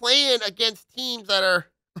 when you're playing against teams that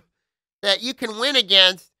you can win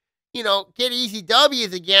against, get easy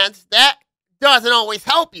W's against, that doesn't always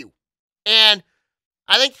help you. And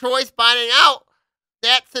I think Troy's finding out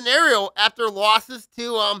that scenario after losses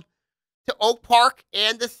to Oak Park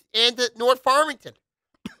and to North Farmington.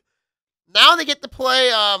 Now they get to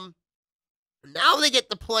play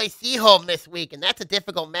Seaholm this week, and that's a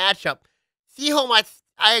difficult matchup. Seaholm,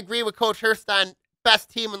 I agree with Coach Herstein, best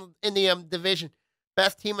team in the division,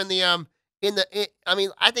 best team I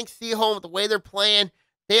think Seaholm, with the way they're playing,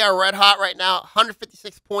 they are red hot right now.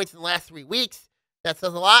 156 points in the last 3 weeks. That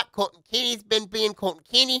says a lot. Colton Keeney's been being Colton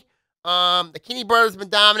Keeney. The Keeney brothers have been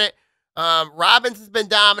dominant. Robbins has been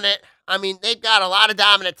dominant. I mean, they've got a lot of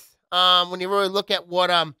dominance when you really look at what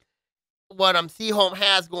Seaholm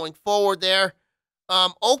has going forward there.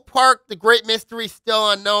 Oak Park, the great mystery,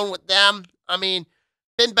 still unknown with them. I mean,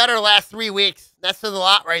 been better the last 3 weeks. That says a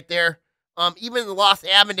lot right there. Even the loss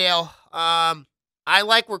to Avondale, I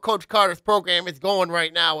like where Coach Carter's program is going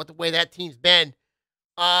right now with the way that team's been.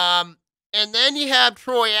 And then you have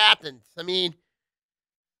Troy Athens. I mean,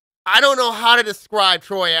 I don't know how to describe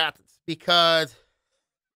Troy Athens because,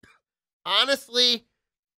 honestly,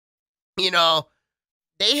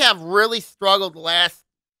 they have really struggled the last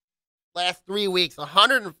 3 weeks.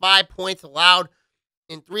 105 points allowed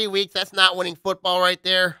in 3 weeks. That's not winning football right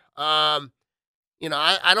there. I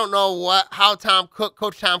don't know how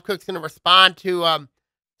Coach Tom Cook's going to respond to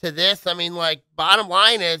this. I mean, bottom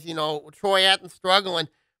line is, Troy Athens struggling.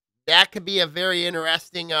 That could be a very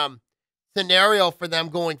interesting scenario for them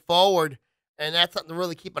going forward, and that's something to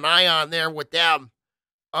really keep an eye on there with them.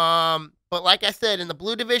 But like I said, in the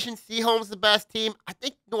Blue Division, Seaholm's the best team. I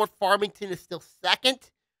think North Farmington is still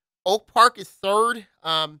second. Oak Park is third.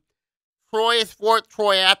 Troy is fourth.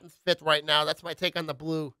 Troy Athens fifth right now. That's my take on the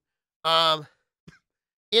Blue.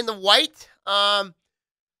 In the white,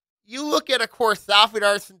 you look at, of course, Southfield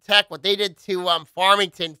Arts and Tech, what they did to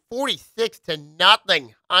Farmington,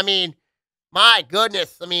 46-0. I mean, my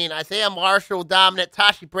goodness. I mean, Isaiah Marshall dominant,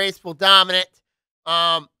 Tashi Bracewell dominant.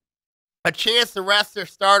 A chance to rest their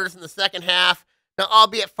starters in the second half. Now,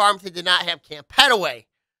 albeit Farmington did not have Cam Petaway.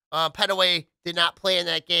 Petaway did not play in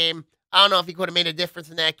that game. I don't know if he could have made a difference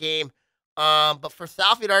in that game. But for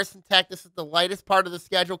Southfield Arts and Tech, this is the lightest part of the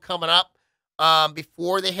schedule coming up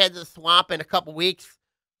before they head to the Swamp in a couple weeks.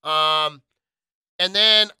 And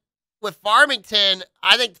then with Farmington,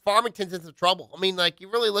 I think Farmington's in some trouble. I mean,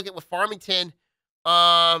 you really look at with Farmington,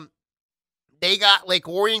 they got Lake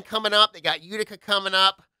Orion coming up. They got Utica coming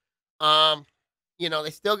up. They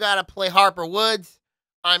still got to play Harper Woods.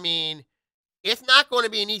 I mean, it's not going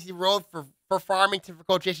to be an easy road for Farmington, for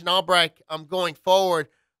Coach Jason Albrecht going forward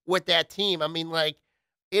with that team. I mean,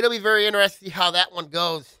 it'll be very interesting to see how that one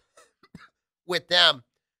goes with them.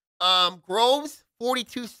 Groves,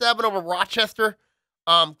 42-7 over Rochester.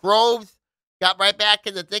 Groves got right back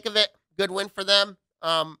in the thick of it. Good win for them.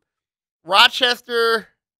 Rochester,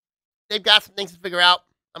 they've got some things to figure out.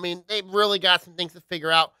 I mean, they've really got some things to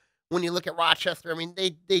figure out when you look at Rochester. I mean,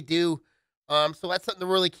 they do. So that's something to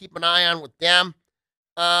really keep an eye on with them.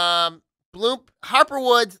 Harper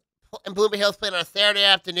Woods and Blooming Hills played on a Saturday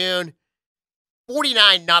afternoon.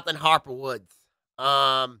 49-0 Harper Woods.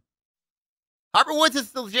 Harper Woods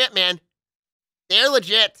is legit, man. They're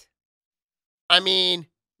legit. I mean,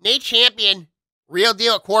 Nate Champion, real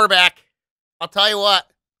deal at quarterback. I'll tell you what.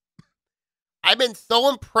 I've been so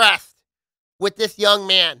impressed with this young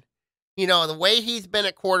man. The way he's been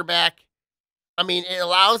at quarterback. I mean, it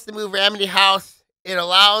allows to move Amity House. It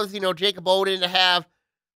allows, Jacob Oden to have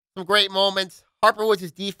some great moments. Harper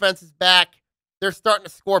Woods' defense is back. They're starting to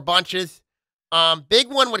score bunches. Big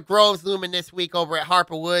one with Groves looming this week over at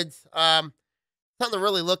Harper Woods. Something to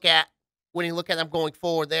really look at when you look at them going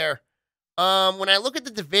forward there. When I look at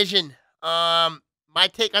the division, my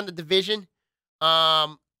take on the division,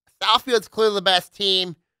 Southfield's clearly the best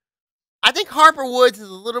team. I think Harper Woods is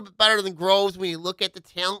a little bit better than Groves when you look at the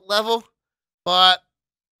talent level, but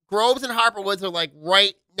Groves and Harper Woods are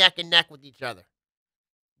right neck and neck with each other.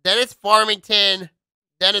 Then it's Farmington,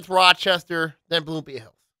 then it's Rochester, then Bloomfield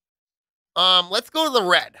Hills. Let's go to the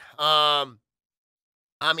red.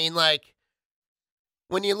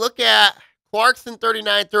 When you look at Clarkson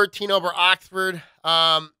 39-13 over Oxford,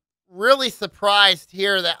 really surprised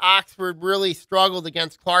here that Oxford really struggled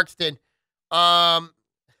against Clarkston.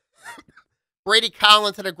 Brady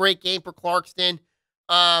Collins had a great game for Clarkston.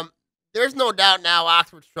 There's no doubt now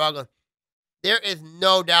Oxford's struggling. There is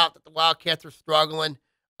no doubt that the Wildcats are struggling.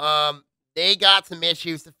 They got some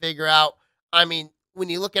issues to figure out. I mean, when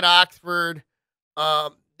you look at Oxford,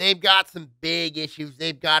 they've got some big issues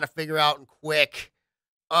they've got to figure out and quick.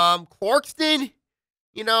 Clarkston,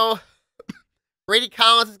 Brady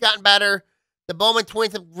Collins has gotten better. The Bowman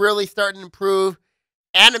twins have really started to improve.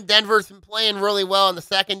 Adam Denver's been playing really well in the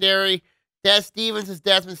secondary. Des Stevens is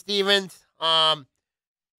Desmond Stevens.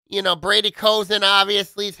 Brady Cozen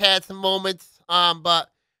obviously has had some moments. But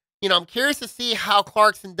I'm curious to see how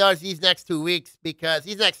Clarkson does these next 3 weeks because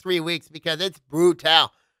it's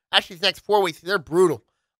brutal. Actually, these next 4 weeks, they're brutal.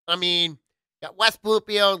 I mean, got West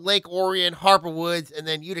Bloomfield, Lake Orion, Harper Woods, and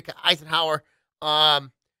then Utica Eisenhower.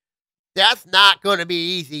 That's not going to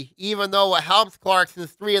be easy, even though what helps Clarkson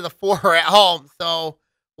is 3 of the 4 are at home. So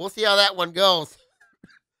we'll see how that one goes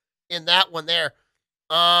in that one there.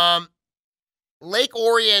 Lake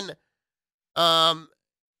Orion won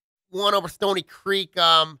over Stony Creek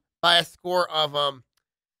by a score of,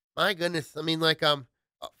 my goodness,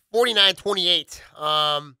 49-28.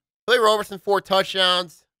 Billy Roberson, 4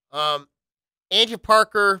 touchdowns. Andrew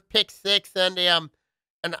Parker, pick 6, and an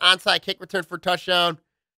onside kick return for a touchdown.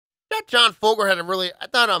 John Foger had I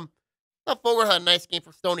thought Foger had a nice game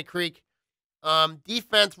for Stony Creek.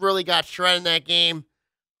 Defense really got shredded in that game.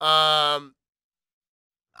 I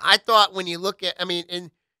thought when you look at,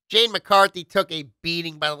 Jane McCarthy took a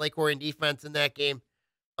beating by the Lake Orion defense in that game.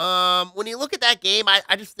 When you look at that game,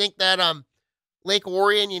 I just think that Lake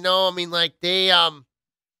Orion, I'm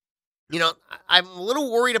a little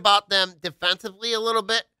worried about them defensively a little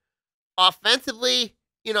bit. Offensively,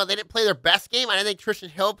 they didn't play their best game. I didn't think Tristan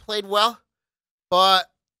Hill played well. But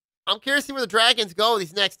I'm curious to see where the Dragons go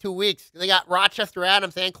these next 2 weeks. They got Rochester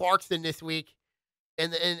Adams and Clarkston this week.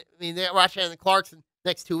 They got Rochester and Clarkston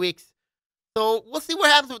next 2 weeks. So we'll see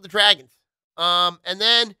what happens with the Dragons. And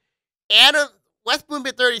then West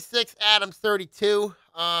Bloomfield 36, Adams 32.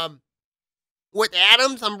 With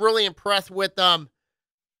Adams, I'm really impressed with them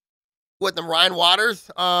Ryan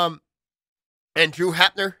Waters and Drew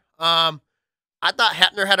Hepner. I thought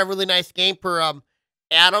Hepner had a really nice game for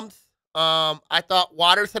Adams. I thought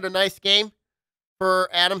Waters had a nice game for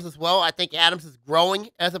Adams as well. I think Adams is growing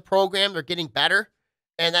as a program. They're getting better.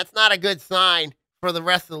 And that's not a good sign for the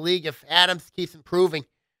rest of the league if Adams keeps improving.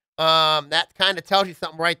 That kind of tells you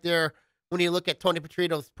something right there when you look at Tony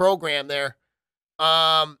Petrito's program there.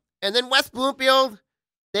 And then West Bloomfield,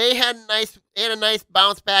 they had a nice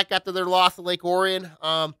bounce back after their loss to Lake Orion.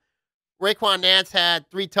 Raekwon Nance had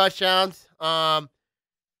 3 touchdowns.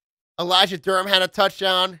 Elijah Durham had a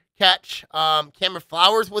touchdown catch. Cameron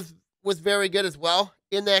Flowers was very good as well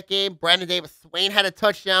in that game. Brandon Davis Swain had a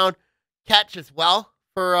touchdown catch as well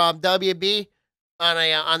for WB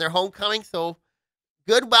on their homecoming. So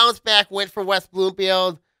good bounce back win for West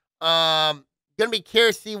Bloomfield. Gonna be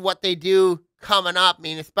curious to see what they do coming up.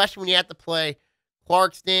 Especially when you have to play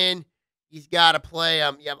Clarkston. He's got to play.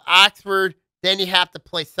 You have Oxford. Then you have to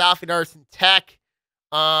play Southfield Artisan Tech.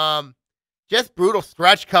 Just brutal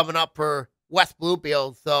stretch coming up for West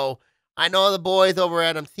Bloomfield. So I know the boys over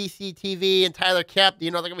at CCTV and Tyler Kemp,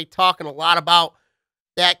 they're going to be talking a lot about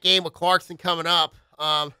that game with Clarkston coming up,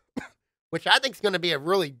 which I think is going to be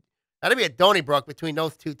that'll be a Donnybrook between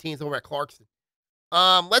those 2 teams over at Clarkston.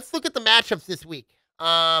 Let's look at the matchups this week.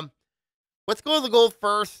 Let's go to the Gold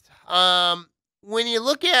first. When you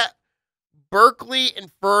look at Berkeley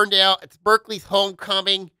and Ferndale, it's Berkeley's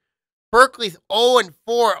homecoming. Berkeley's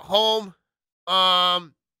 0-4 at home,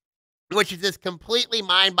 which is just completely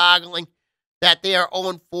mind-boggling that they are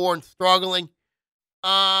 0-4 and struggling.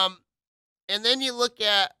 And then you look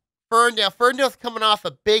at Ferndale. Ferndale's coming off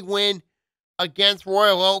a big win against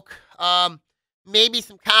Royal Oak. Maybe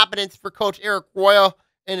some confidence for Coach Eric Royal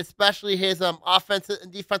and especially his offensive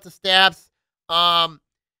and defensive staffs.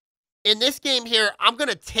 In this game here, I'm going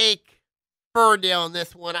to take Ferndale in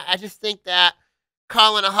this one. I just think that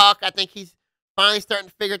Colin Huck, I think he's finally starting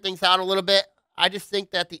to figure things out a little bit. I just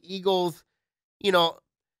think that the Eagles,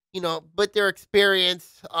 with their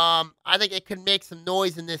experience, I think it could make some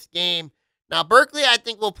noise in this game. Now, Berkeley, I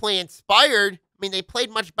think, will play inspired. They played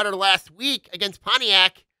much better last week against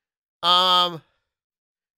Pontiac. So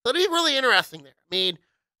it'll be really interesting there.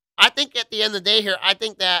 I think at the end of the day here, I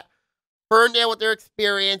think that Ferndale, with their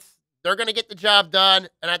experience, they're going to get the job done,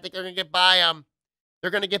 and I think they're going to get by. They're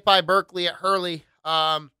going to get by Berkeley at Hurley.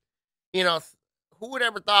 Who would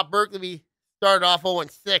ever thought Berkeley started off 0-6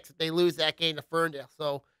 if they lose that game to Ferndale?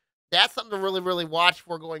 So that's something to really, really watch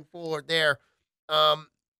for going forward there.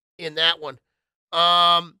 In that one,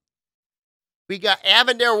 we got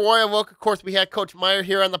Avondale Royal Oak. Of course, we had Coach Meyer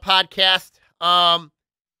here on the podcast.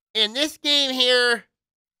 In this game here,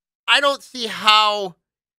 I don't see how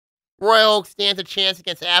Royal Oak stands a chance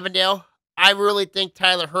against Avondale. I really think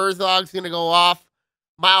Tyler Herzog's going to go off.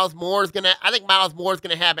 I think Miles Moore is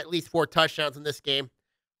going to have at least 4 touchdowns in this game.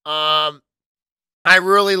 I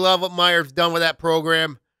really love what Meyer's done with that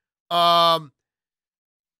program.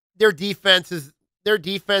 their defense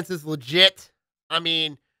is legit. I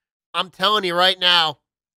mean, I'm telling you right now,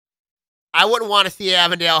 I wouldn't want to see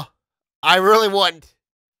Avondale. I really wouldn't.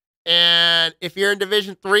 And if you're in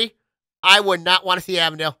Division 3, I would not want to see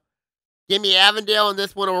Avondale. Give me Avondale in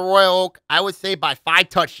this one over Royal Oak, I would say by 5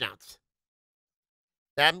 touchdowns.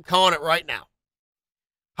 I'm calling it right now.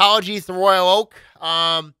 Apologies to Royal Oak,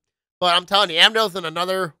 but I'm telling you, Avondale's in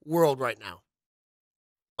another world right now.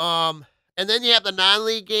 And then you have the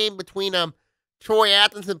non-league game between Troy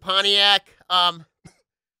Athens and Pontiac.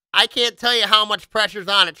 I can't tell you how much pressure's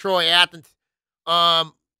on at Troy Athens.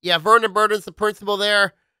 Yeah, Vernon Burton's the principal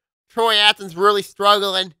there. Troy Athens really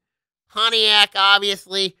struggling. Pontiac,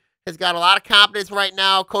 obviously, has got a lot of confidence right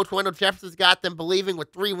now. Coach Wendell Jefferson's got them believing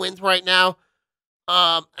with 3 wins right now.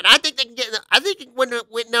 And I think they can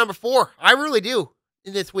win number 4. I really do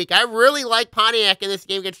in this week. I really like Pontiac in this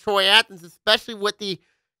game against Troy Athens, especially with the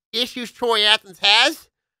issues Troy Athens has.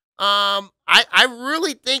 I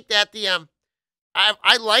really think that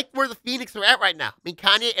I like where the Phoenix are at right now. I mean,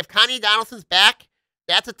 if Kanye Donaldson's back,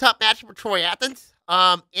 that's a tough matchup for Troy Athens.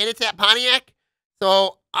 And it's at Pontiac.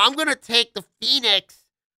 So I'm going to take the Phoenix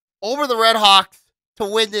over the Red Hawks to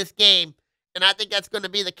win this game. And I think that's going to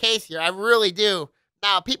be the case here. I really do.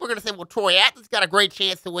 Now, people are going to say, well, Troy Athens got a great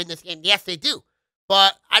chance to win this game. Yes, they do.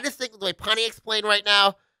 But I just think the way Pontiac's playing right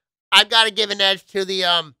now, I've got to give an edge to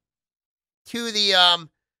the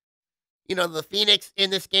Phoenix in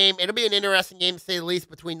this game. It'll be an interesting game, to say the least,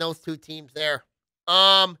 between those two teams there.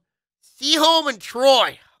 Seaholm and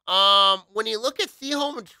Troy. When you look at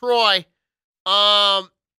Seaholm and Troy,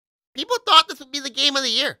 people thought this would be the game of the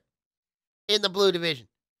year in the Blue Division.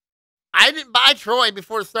 I didn't buy Troy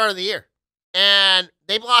before the start of the year, and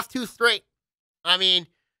they've lost 2 straight. I mean,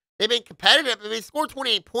 they've been competitive. I mean, they scored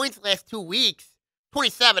 28 points the last 2 weeks,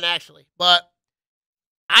 27 actually. But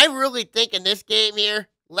I really think in this game here,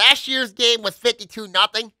 last year's game was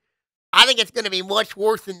 52-0. I think it's going to be much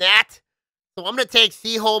worse than that. So I'm going to take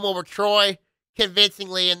Seaholm over Troy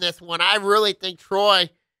convincingly in this one. I really think Troy,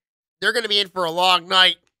 they're going to be in for a long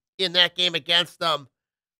night in that game against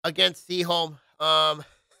Seaholm.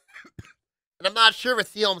 And I'm not sure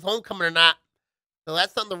if Seaholm's homecoming or not. So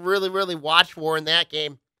that's something to really, really watch for in that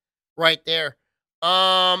game right there.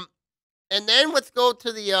 And then let's go to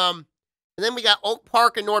and then we got Oak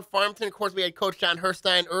Park and North Farmington. Of course, we had Coach John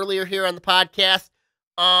Herstein earlier here on the podcast.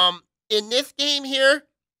 In this game here,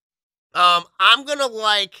 I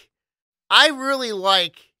really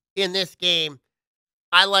like in this game,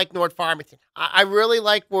 I like North Farmington. I really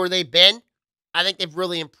like where they've been. I think they've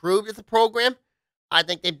really improved as a program. I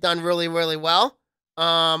think they've done really, really well.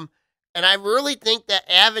 And I really think that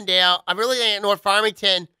North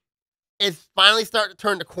Farmington is finally starting to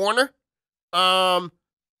turn the corner.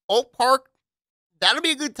 Oak Park, that'll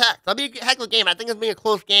be a good test. That'll be a heck of a game. I think it'll be a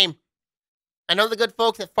close game. I know the good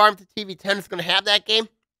folks at Farmington TV 10 is going to have that game.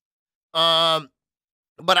 But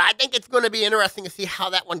I think it's going to be interesting to see how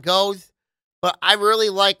that one goes. But I really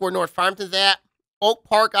like where North Farmington's at. Oak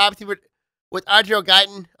Park, obviously, with Adrio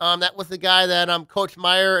Guyton, that was the guy that Coach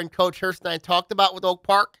Meyer and Coach Herstein talked about with Oak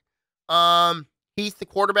Park. He's the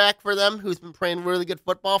quarterback for them, who's been playing really good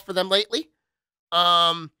football for them lately.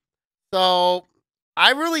 So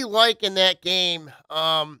I really like in that game.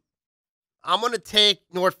 I'm going to take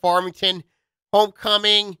North Farmington,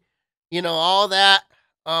 homecoming, all that.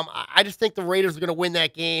 I just think the Raiders are going to win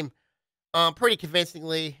that game pretty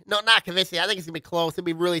convincingly. No, not convincingly. I think it's going to be close. It'll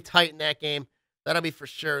be really tight in that game. That'll be for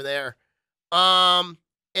sure there. And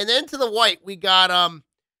then to the white, we got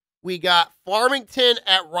Farmington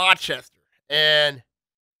at Rochester. And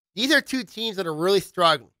these are 2 teams that are really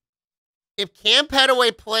struggling. If Cam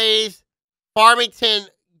Petaway plays, Farmington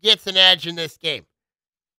gets an edge in this game.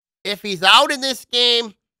 If he's out in this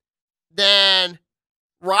game, then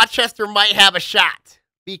Rochester might have a shot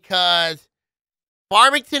because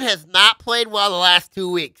Farmington has not played well the last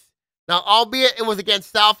 2 weeks. Now, albeit it was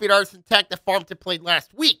against Southfield Artisan Tech that Farmington played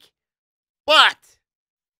last week. But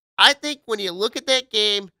I think when you look at that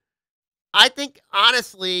game, I think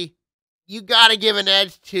honestly, you got to give an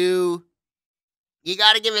edge to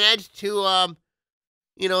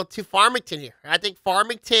Farmington here. I think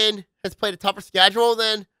Farmington has played a tougher schedule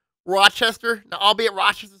than Rochester. Now, albeit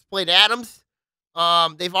Rochester's played Adams.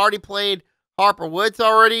 They've already played Harper Woods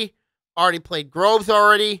already played Groves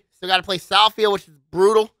already. Still got to play Southfield, which is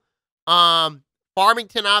brutal.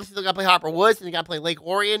 Farmington obviously still got to play Harper Woods, and they got to play Lake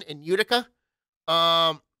Orion and Utica.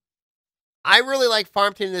 I really like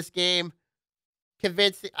Farmington in this game. I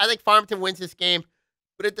think Farmington wins this game,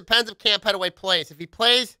 but it depends if Cam Petaway plays. If he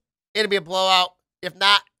plays, it'll be a blowout. If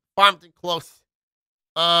not, Farmington close.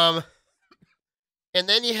 And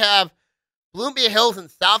then you have Bloomfield Hills and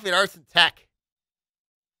Southfield Arts and Tech.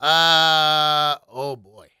 Oh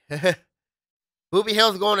boy. Bloomfield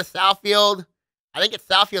Hills going to Southfield. I think it's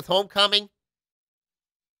Southfield's homecoming.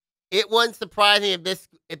 It wouldn't surprise me if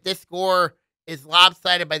this score is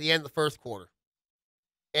lopsided by the end of the first quarter.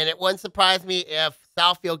 And it wouldn't surprise me if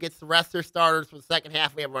Southfield gets the rest of their starters for the second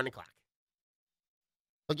half. We have a running clock.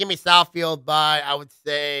 So give me Southfield by, I would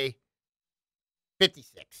say,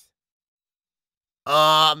 56.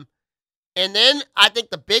 And then I think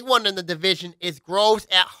the big one in the division is Groves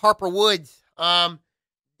at Harper Woods.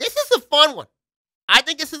 This is a fun one. I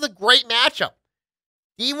think this is a great matchup.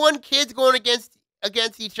 D1 kids going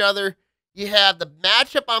against each other. You have the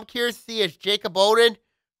matchup I'm curious to see is Jacob Oden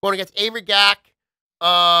going against Avery Gack.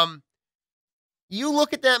 You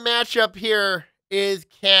look at that matchup here is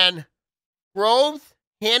can Groves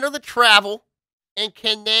handle the travel, and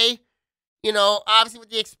can they, obviously with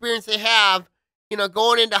the experience they have,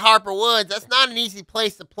 going into Harper Woods, that's not an easy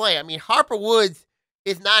place to play. I mean, Harper Woods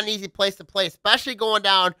is not an easy place to play, especially going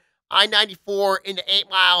down I-94 into 8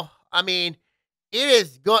 Mile. I mean, it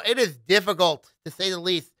is difficult, to say the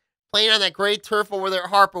least, playing on that great turf over there at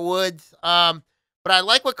Harper Woods. But I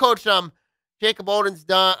like what Coach Jacob Oden's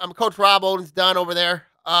done. Coach Rob Oden's done over there.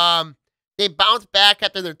 They bounced back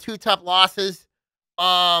after their 2 tough losses.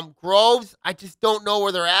 Groves, I just don't know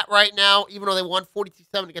where they're at right now, even though they won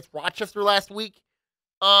 42-7 against Rochester last week.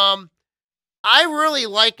 I really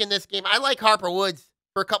like in this game, I like Harper Woods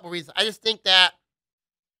for a couple reasons. I just think that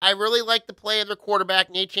I really like the play of their quarterback,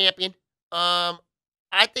 Nate Champion. I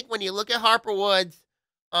think when you look at Harper Woods,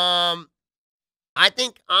 I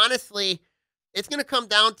think honestly, it's going to come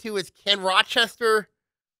down to can Rochester,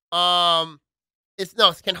 can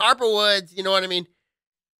Harper Woods, you know what I mean?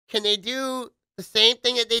 Can they do the same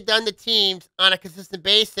thing that they've done to teams on a consistent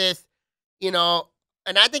basis,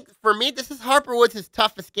 and I think for me, this is Harper Woods'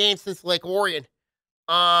 toughest game since Lake Orion.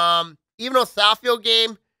 Even though Southfield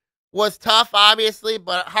game was tough, obviously,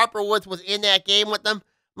 but Harper Woods was in that game with them.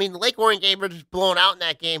 I mean, the Lake Orion game, were just blown out in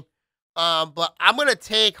that game. But I'm going to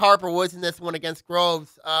take Harper Woods in this one against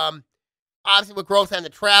Groves. Obviously, with Groves having to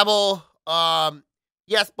travel,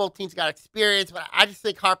 yes, both teams got experience, but I just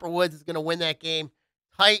think Harper Woods is going to win that game.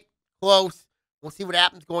 Tight, close. We'll see what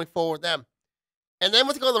happens going forward with them. And then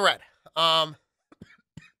let's go to the red.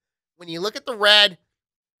 When you look at the red,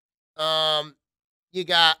 you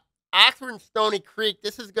got Oxford and Stony Creek.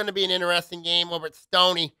 This is going to be an interesting game over at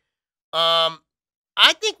Stony.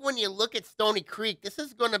 I think when you look at Stony Creek, this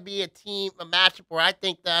is going to be a matchup where I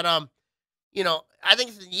think that, I think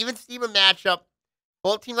it's an even-Steven matchup.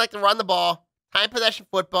 Both teams like to run the ball, time possession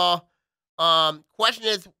football. Question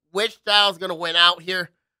is, which style is going to win out here?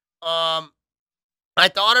 I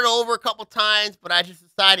thought it over a couple times, but I just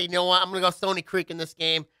decided, you know what, I'm going to go Stony Creek in this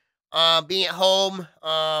game. Being at home,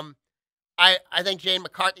 I think Jane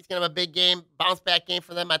McCarthy's going to have a big game, bounce back game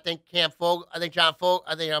for them. I think I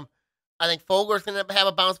think Fogler's going to have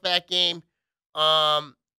a bounce back game.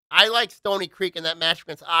 I like Stony Creek in that match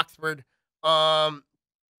against Oxford. I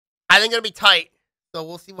think it'll be tight, so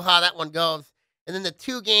we'll see how that one goes. And then the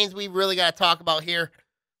 2 games we really got to talk about here.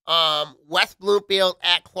 West Bloomfield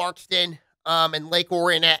at Clarkston, and Lake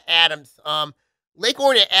Orion at Adams. Lake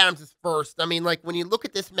Orion at Adams is first. I mean, when you look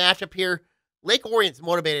at this matchup here, Lake Orion's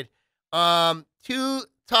motivated. 2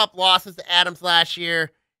 tough losses to Adams last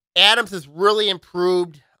year. Adams has really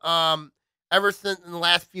improved ever since in the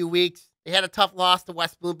last few weeks. They had a tough loss to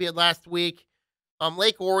West Bloomfield last week.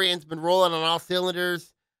 Lake Orion's been rolling on all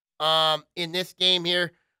cylinders in this game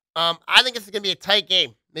here. I think this is going to be a tight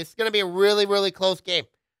game. It's going to be a really, really close game.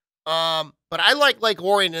 But I like Lake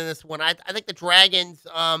Orion in this one. I think the Dragons,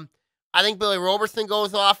 I think Billy Roberson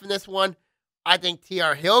goes off in this one. I think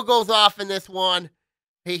T.R. Hill goes off in this one.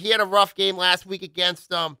 He had a rough game last week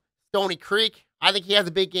against Stony Creek. I think he has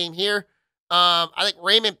a big game here. I think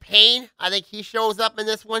Raymond Payne, I think he shows up in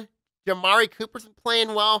this one. Jamari Cooper's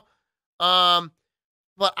playing well.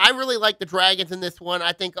 But I really like the Dragons in this one.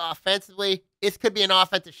 I think offensively, this could be an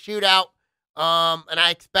offensive shootout. And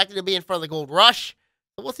I expect it to be in front of the Gold Rush.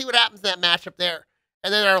 So we'll see what happens in that matchup there.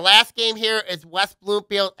 And then our last game here is West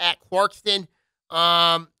Bloomfield at Clarkston.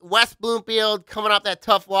 West Bloomfield coming off that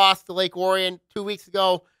tough loss to Lake Orion 2 weeks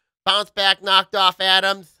ago. Bounced back, knocked off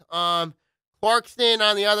Adams. Clarkston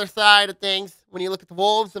on the other side of things, when you look at the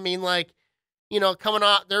Wolves, I mean, coming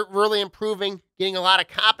off, they're really improving, getting a lot of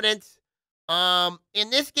confidence. In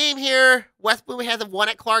this game here, West Bloomfield hasn't won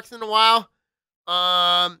at Clarkston in a while.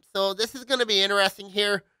 So this is going to be interesting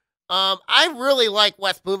here. I really like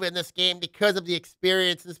West Bloomfield in this game because of the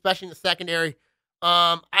experience, especially in the secondary.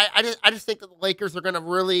 I just think that the Lakers are going to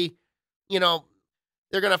really,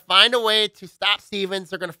 They're going to find a way to stop Stevens.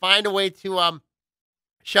 They're going to find a way to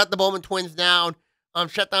shut the Bowman twins down,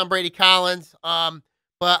 shut down Brady Collins.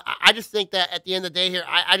 But I just think that at the end of the day here,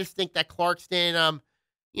 I just think that Clarkston,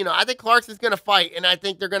 I think Clarkston's going to fight, and I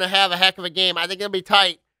think they're going to have a heck of a game. I think it'll be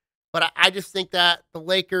tight, but I just think that the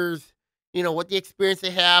Lakers, with the experience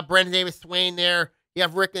they have, Brandon Davis-Swain there, you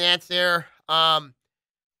have Rick Nance there.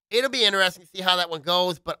 It'll be interesting to see how that one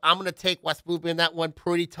goes, but I'm going to take West Boone in that one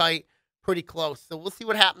pretty tight, pretty close. So we'll see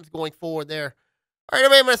what happens going forward there. All right,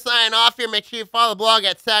 everybody, I'm going to sign off here. Make sure you follow the blog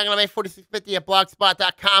at SaginawBay4650 at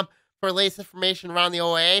blogspot.com for latest information around the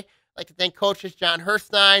OAA. I'd like to thank coaches John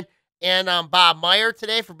Herstein and Bob Meyer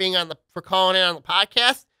today for calling in on the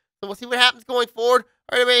podcast. So we'll see what happens going forward.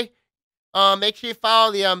 All right, everybody, make sure you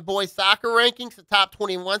follow the boys soccer rankings, the top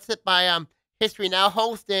 21 set by History Now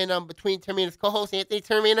host and between Termina's co-host Anthony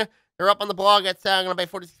Termina. They're up on the blog at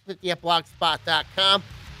SaginawBay4650 at blogspot.com.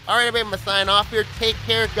 All right, everybody, I'm going to sign off here. Take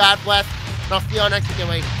care. God bless. And I'll see you all next week.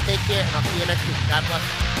 Anyway, take care, and I'll see you next week. God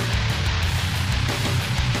bless.